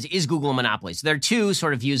question is Google a monopoly? So there are two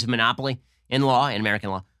sort of views of monopoly in law, in American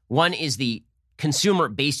law. One is the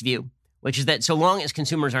consumer-based view, which is that so long as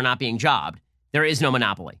consumers are not being jobbed, there is no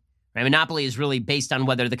monopoly. Right? Monopoly is really based on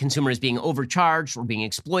whether the consumer is being overcharged or being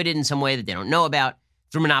exploited in some way that they don't know about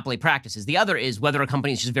through monopoly practices. The other is whether a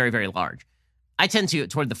company is just very, very large. I tend to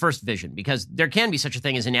toward the first vision because there can be such a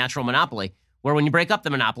thing as a natural monopoly where when you break up the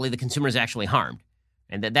monopoly, the consumer is actually harmed.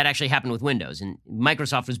 And that actually happened with Windows. And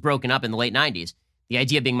Microsoft was broken up in the late 90s. The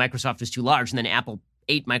idea being Microsoft was too large, and then Apple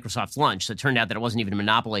ate Microsoft's lunch. So it turned out that it wasn't even a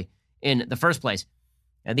monopoly in the first place.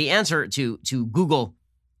 The answer to Google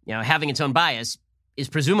having its own bias is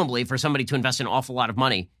presumably for somebody to invest an awful lot of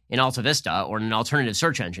money in Alta Vista or in an alternative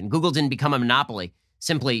search engine. Google didn't become a monopoly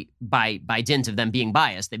simply by dint of them being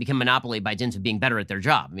biased. They became a monopoly by dint of being better at their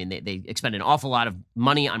job. I mean, they expend an awful lot of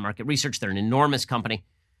money on market research. They're an enormous company.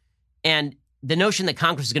 And the notion that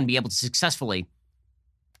Congress is going to be able to successfully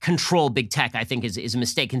control big tech, I think, is a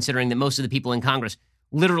mistake, considering that most of the people in Congress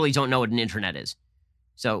literally don't know what an internet is.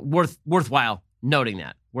 So worthwhile noting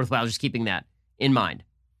that. Worthwhile just keeping that in mind.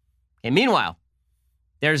 Okay, meanwhile,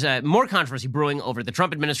 there's more controversy brewing over the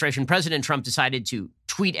Trump administration. President Trump decided to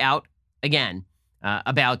tweet out again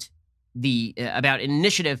about an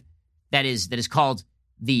initiative that is called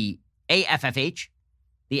the AFFH.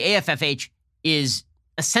 The AFFH is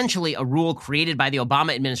essentially a rule created by the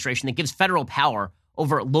Obama administration that gives federal power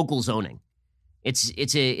over local zoning. It's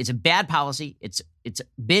a bad policy. It's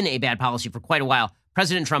been a bad policy for quite a while.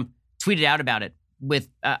 President Trump tweeted out about it with,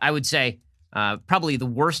 I would say, probably the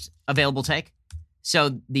worst available take.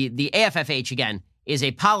 So the AFFH, again, is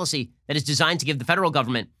a policy that is designed to give the federal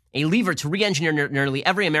government a lever to re-engineer nearly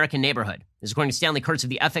every American neighborhood. This is according to Stanley Kurtz of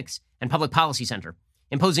the Ethics and Public Policy Center.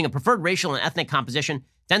 Imposing a preferred racial and ethnic composition,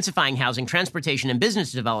 densifying housing, transportation, and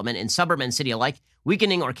business development in suburb and city alike,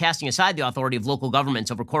 weakening or casting aside the authority of local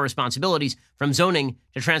governments over core responsibilities from zoning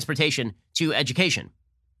to transportation to education.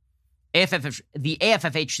 The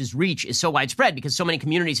AFFH's reach is so widespread because so many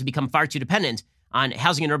communities have become far too dependent on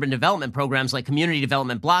housing and urban development programs like community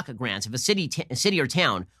development block grants. If a city or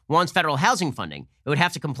town wants federal housing funding, it would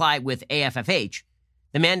have to comply with AFFH.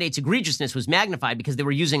 The mandate's egregiousness was magnified because they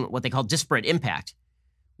were using what they call disparate impact,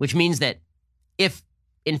 which means that if,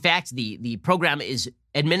 in fact, the program is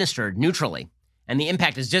administered neutrally and the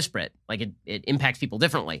impact is disparate, like it impacts people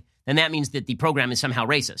differently, then that means that the program is somehow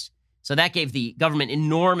racist. So that gave the government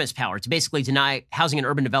enormous power to basically deny housing and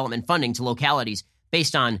urban development funding to localities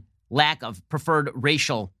based on lack of preferred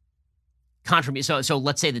racial contribution. So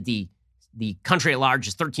let's say that the country at large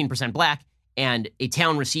is 13% black and a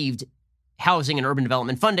town received housing and urban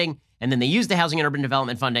development funding, and then they used the housing and urban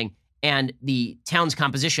development funding, and the town's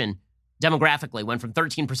composition demographically went from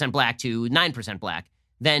 13% black to 9% black,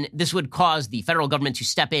 then this would cause the federal government to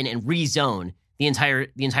step in and rezone the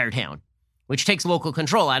entire town, which takes local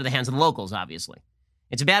control out of the hands of the locals, obviously.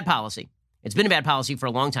 It's a bad policy. It's been a bad policy for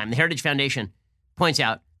a long time. The Heritage Foundation points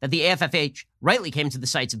out that the AFFH rightly came to the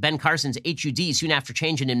sights of Ben Carson's HUD soon after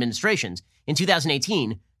change in administrations. In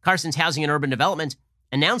 2018, Carson's Housing and Urban Development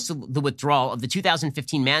announced the withdrawal of the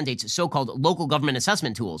 2015 mandate's so-called local government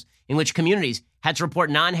assessment tools, in which communities had to report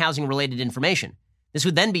non-housing related information. This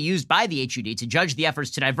would then be used by the HUD to judge the efforts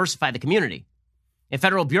to diversify the community. If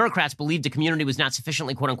federal bureaucrats believed a community was not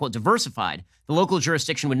sufficiently, quote-unquote, diversified, the local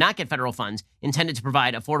jurisdiction would not get federal funds intended to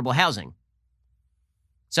provide affordable housing.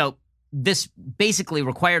 So this basically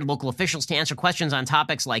required local officials to answer questions on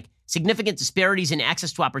topics like significant disparities in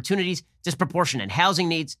access to opportunities, disproportionate housing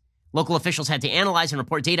needs, Local officials had to analyze and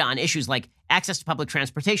report data on issues like access to public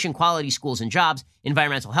transportation, quality schools and jobs,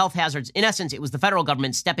 environmental health hazards. In essence, it was the federal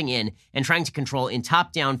government stepping in and trying to control in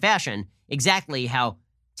top-down fashion exactly how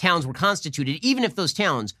towns were constituted, even if those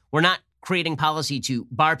towns were not creating policy to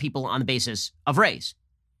bar people on the basis of race.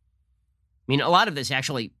 I mean, a lot of this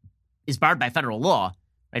actually is barred by federal law.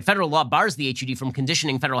 Right? Federal law bars the HUD from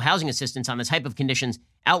conditioning federal housing assistance on the type of conditions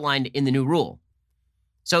outlined in the new rule.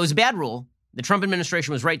 So it was a bad rule. The Trump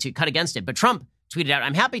administration was right to cut against it. But Trump tweeted out,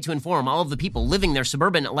 "I'm happy to inform all of the people living their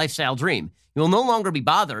suburban lifestyle dream. You will no longer be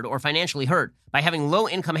bothered or financially hurt by having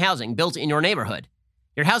low-income housing built in your neighborhood.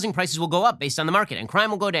 Your housing prices will go up based on the market, and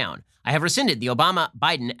crime will go down. I have rescinded the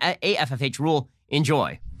Obama-Biden AFFH rule.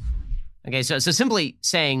 Enjoy." Okay, so simply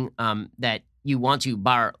saying that you want to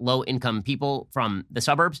bar low-income people from the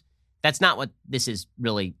suburbs, that's not what this is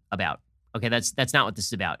really about. Okay, that's not what this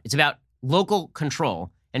is about. It's about local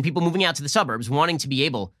control and people moving out to the suburbs wanting to be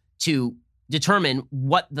able to determine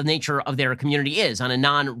what the nature of their community is on a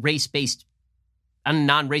non-race-based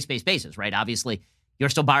basis, right? Obviously, you're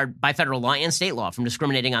still barred by federal law and state law from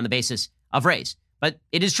discriminating on the basis of race. But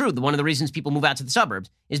it is true that one of the reasons people move out to the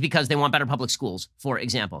suburbs is because they want better public schools, for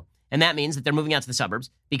example. And that means that they're moving out to the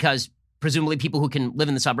suburbs because presumably people who can live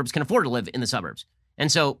in the suburbs can afford to live in the suburbs.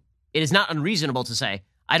 And so it is not unreasonable to say,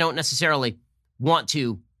 I don't necessarily want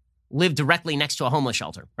to live directly next to a homeless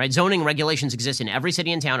shelter, right? Zoning regulations exist in every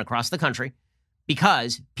city and town across the country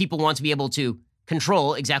because people want to be able to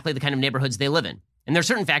control exactly the kind of neighborhoods they live in. And there are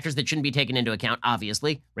certain factors that shouldn't be taken into account.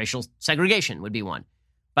 Obviously, racial segregation would be one.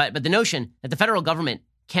 But the notion that the federal government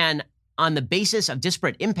can, on the basis of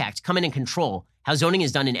disparate impact, come in and control how zoning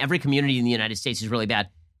is done in every community in the United States is really bad.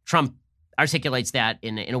 Trump articulates that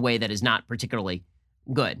in a way that is not particularly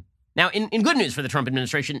good. Now, in good news for the Trump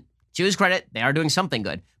administration, to his credit, they are doing something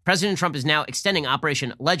good. President Trump is now extending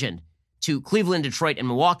Operation Legend to Cleveland, Detroit, and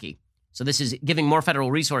Milwaukee. So this is giving more federal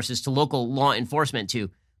resources to local law enforcement to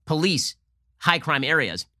police high-crime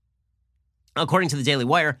areas. According to the Daily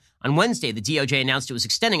Wire, on Wednesday, the DOJ announced it was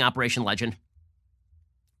extending Operation Legend,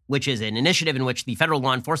 which is an initiative in which the federal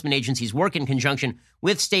law enforcement agencies work in conjunction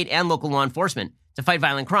with state and local law enforcement to fight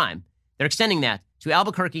violent crime. They're extending that to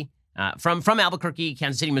Albuquerque, from Albuquerque,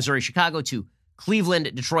 Kansas City, Missouri, Chicago, to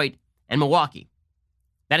Cleveland, Detroit, and Milwaukee.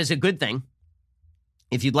 That is a good thing.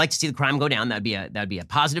 If you'd like to see the crime go down, that'd be a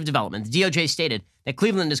positive development. The DOJ stated that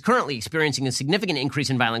Cleveland is currently experiencing a significant increase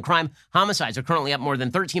in violent crime. Homicides are currently up more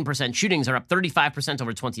than 13%. Shootings are up 35%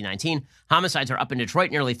 over 2019. Homicides are up in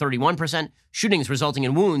Detroit nearly 31%. Shootings resulting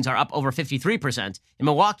in wounds are up over 53%. In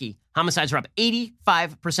Milwaukee, homicides are up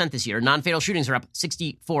 85% this year. Non-fatal shootings are up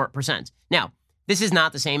 64%. Now, this is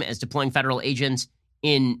not the same as deploying federal agents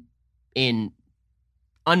in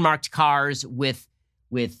unmarked cars with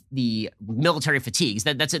the military fatigues.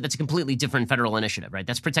 That's a completely different federal initiative, right?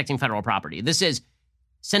 That's protecting federal property. This is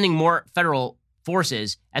sending more federal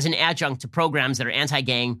forces as an adjunct to programs that are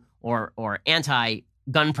anti-gang or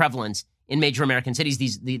anti-gun prevalence in major American cities.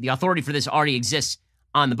 The authority for this already exists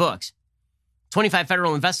on the books. 25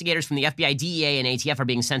 federal investigators from the FBI, DEA, and ATF are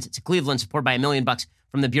being sent to Cleveland, supported by $1 million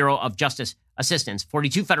from the Bureau of Justice Assistance.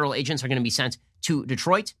 42 federal agents are going to be sent to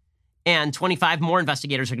Detroit, and 25 more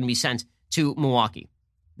investigators are going to be sent to Milwaukee.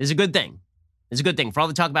 This is a good thing. This is a good thing. For all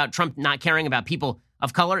the talk about Trump not caring about people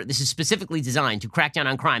of color, this is specifically designed to crack down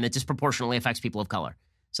on crime that disproportionately affects people of color.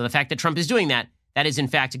 So the fact that Trump is doing that is in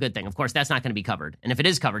fact a good thing. Of course, that's not going to be covered. And if it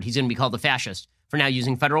is covered, he's going to be called a fascist for now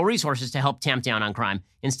using federal resources to help tamp down on crime.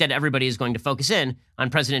 Instead, everybody is going to focus in on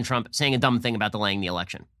President Trump saying a dumb thing about delaying the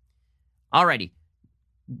election. Alrighty.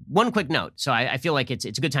 One quick note. So I feel like it's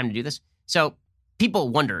a good time to do this. So people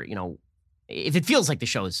wonder, if it feels like the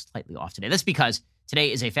show is slightly off today. That's because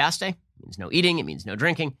today is a fast day. It means no eating. It means no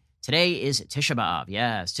drinking. Today is Tisha B'Av.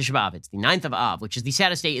 Yes, Tisha B'Av. It's the 9th of Av, which is the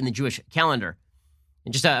saddest day in the Jewish calendar.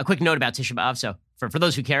 And just a quick note about Tisha B'Av. So for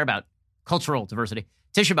those who care about cultural diversity,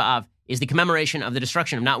 Tisha B'Av is the commemoration of the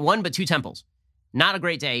destruction of not one but two temples. Not a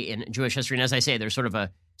great day in Jewish history. And as I say, there's sort of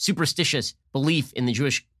a superstitious belief in the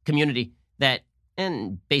Jewish community that,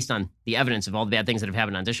 and based on the evidence of all the bad things that have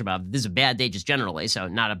happened on Tisha B'Av, this is a bad day just generally, so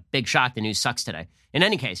not a big shock. The news sucks today. In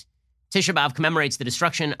any case, Tisha B'Av commemorates the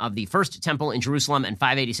destruction of the first temple in Jerusalem in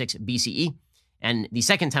 586 BCE and the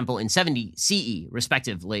second temple in 70 CE,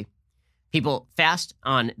 respectively. People fast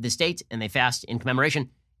on this date, and they fast in commemoration.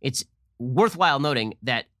 It's worthwhile noting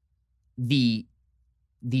that the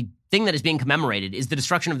thing that is being commemorated is the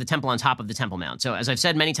destruction of the temple on top of the Temple Mount. So as I've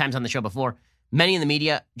said many times on the show before, many in the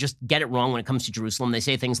media just get it wrong when it comes to Jerusalem. They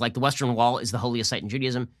say things like the Western Wall is the holiest site in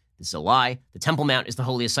Judaism. This is a lie. The Temple Mount is the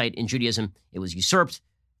holiest site in Judaism. It was usurped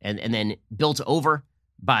and then built over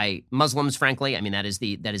by Muslims, frankly. I mean, that is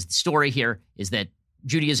the story here, is that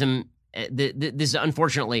Judaism, this is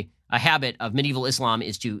unfortunately a habit of medieval Islam,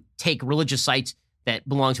 is to take religious sites that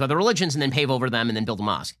belong to other religions and then pave over them and then build a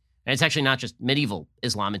mosque. And it's actually not just medieval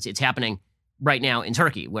Islam. It's happening right now in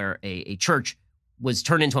Turkey, where a church was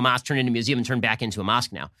turned into a mosque, turned into a museum, and turned back into a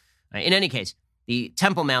mosque now. In any case, the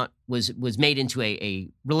Temple Mount was made into a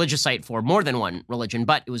religious site for more than one religion,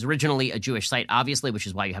 but it was originally a Jewish site, obviously, which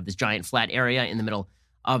is why you have this giant flat area in the middle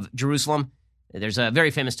of Jerusalem. There's a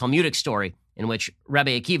very famous Talmudic story in which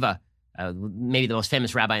Rabbi Akiva, maybe the most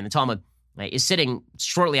famous rabbi in the Talmud, is sitting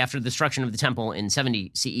shortly after the destruction of the temple in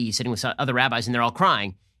 70 CE, sitting with other rabbis, and they're all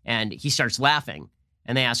crying, and he starts laughing.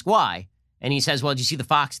 And they ask why, and he says, well, do you see the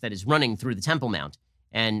fox that is running through the Temple Mount?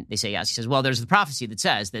 And they say yes. He says, well, there's the prophecy that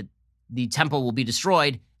says that the temple will be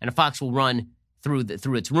destroyed and a fox will run through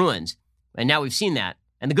its ruins. And now we've seen that.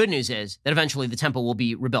 And the good news is that eventually the temple will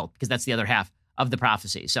be rebuilt, because that's the other half of the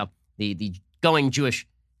prophecy. So the going Jewish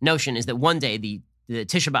notion is that one day the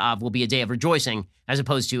Tisha B'Av will be a day of rejoicing as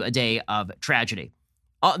opposed to a day of tragedy.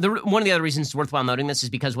 One of the other reasons it's worthwhile noting this is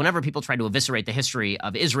because whenever people try to eviscerate the history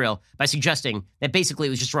of Israel by suggesting that basically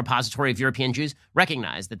it was just a repository of European Jews,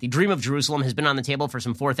 recognize that the dream of Jerusalem has been on the table for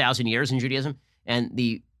some 4,000 years in Judaism, and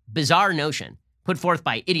the bizarre notion put forth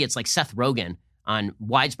by idiots like Seth Rogen on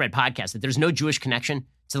widespread podcasts that there's no Jewish connection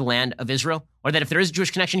to the land of Israel, or that if there is a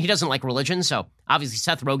Jewish connection, he doesn't like religion, so obviously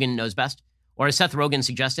Seth Rogen knows best. Or as Seth Rogen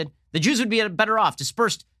suggested, the Jews would be better off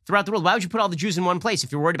dispersed throughout the world. Why would you put all the Jews in one place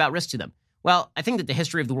if you're worried about risk to them? Well, I think that the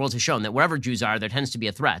history of the world has shown that wherever Jews are, there tends to be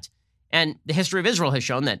a threat. And the history of Israel has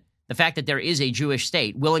shown that the fact that there is a Jewish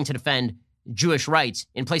state willing to defend Jewish rights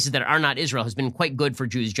in places that are not Israel has been quite good for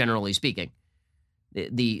Jews, generally speaking.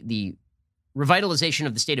 The revitalization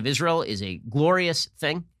of the state of Israel is a glorious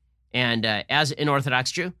thing. And as an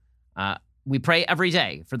Orthodox Jew, we pray every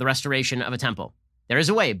day for the restoration of a temple. There is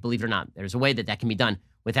a way, believe it or not, there's a way that can be done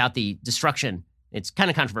without the destruction. It's kind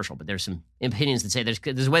of controversial, but there's some opinions that say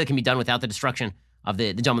there's a way that can be done without the destruction of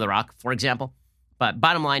the Dome of the Rock, for example. But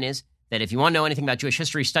bottom line is that if you want to know anything about Jewish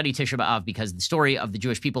history, study Tisha B'Av, because the story of the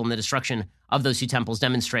Jewish people and the destruction of those two temples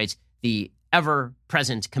demonstrates the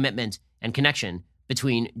ever-present commitment and connection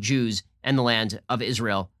between Jews and the land of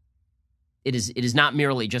Israel. It is not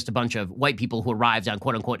merely just a bunch of white people who arrived on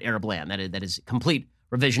quote-unquote Arab land. That is complete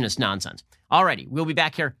revisionist nonsense. Alrighty, we'll be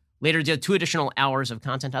back here later to do 2 additional hours of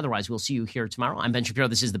content. Otherwise, we'll see you here tomorrow. I'm Ben Shapiro.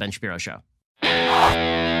 This is The Ben Shapiro Show.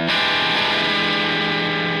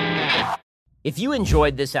 If you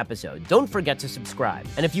enjoyed this episode, don't forget to subscribe.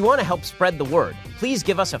 And if you want to help spread the word, please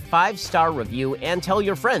give us a 5-star review and tell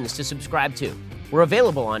your friends to subscribe too. We're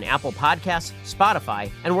available on Apple Podcasts,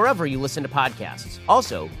 Spotify, and wherever you listen to podcasts.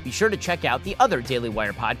 Also, be sure to check out the other Daily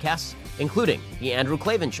Wire podcasts, including The Andrew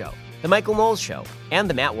Klavan Show, The Michael Knowles Show, and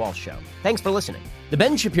The Matt Walsh Show. Thanks for listening. The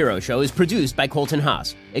Ben Shapiro Show is produced by Colton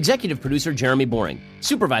Haas, executive producer Jeremy Boring,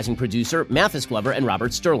 supervising producer Mathis Glover and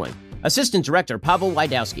Robert Sterling, assistant director Pavel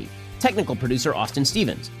Wydowski, technical producer Austin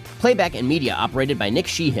Stevens, playback and media operated by Nick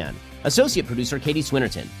Sheehan, associate producer Katie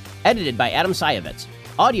Swinnerton, edited by Adam Sayevitz.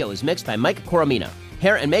 Audio is mixed by Mike Coromina.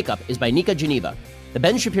 Hair and makeup is by Nika Geneva. The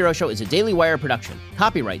Ben Shapiro Show is a Daily Wire production.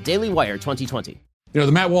 Copyright Daily Wire 2020.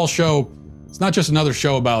 The Matt Walsh Show, it's not just another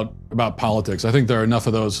show about politics. I think there are enough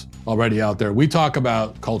of those already out there. We talk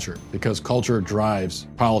about culture because culture drives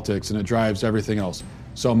politics and it drives everything else.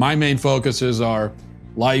 So my main focuses are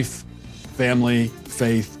life, family,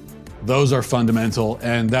 faith. Those are fundamental,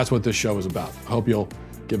 and that's what this show is about. I hope you'll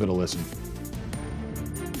give it a listen.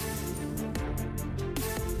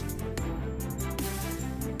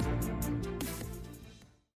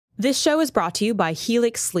 This show is brought to you by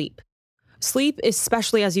Helix Sleep. Sleep,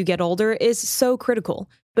 especially as you get older, is so critical,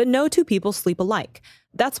 but no two people sleep alike.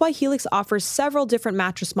 That's why Helix offers several different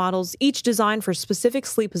mattress models, each designed for specific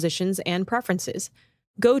sleep positions and preferences.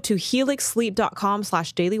 Go to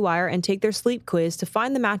helixsleep.com/dailywire and take their sleep quiz to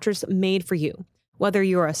find the mattress made for you. Whether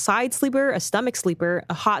you're a side sleeper, a stomach sleeper,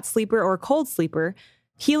 a hot sleeper, or a cold sleeper,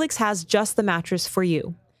 Helix has just the mattress for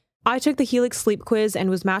you. I took the Helix sleep quiz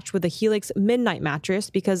and was matched with the Helix Midnight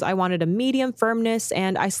mattress because I wanted a medium firmness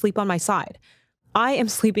and I sleep on my side. I am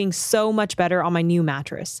sleeping so much better on my new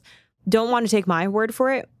mattress. Don't want to take my word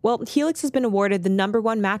for it? Well, Helix has been awarded the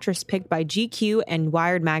 #1 mattress picked by GQ and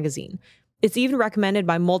Wired magazine. It's even recommended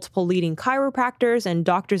by multiple leading chiropractors and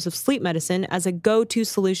doctors of sleep medicine as a go-to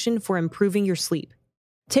solution for improving your sleep.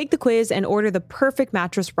 Take the quiz and order the perfect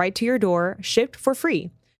mattress right to your door, shipped for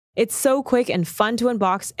free. It's so quick and fun to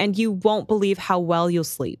unbox, and you won't believe how well you'll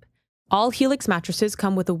sleep. All Helix mattresses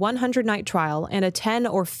come with a 100-night trial and a 10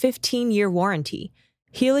 or 15-year warranty.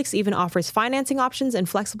 Helix even offers financing options and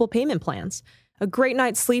flexible payment plans. A great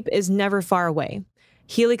night's sleep is never far away.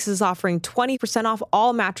 Helix is offering 20% off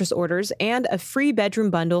all mattress orders and a free bedroom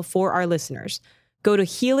bundle for our listeners. Go to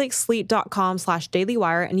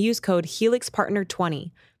helixsleep.com/dailywire and use code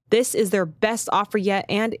HelixPartner20. This is their best offer yet,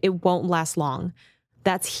 and it won't last long.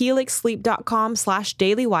 That's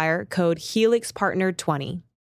helixsleep.com/dailywire, code HelixPartner20.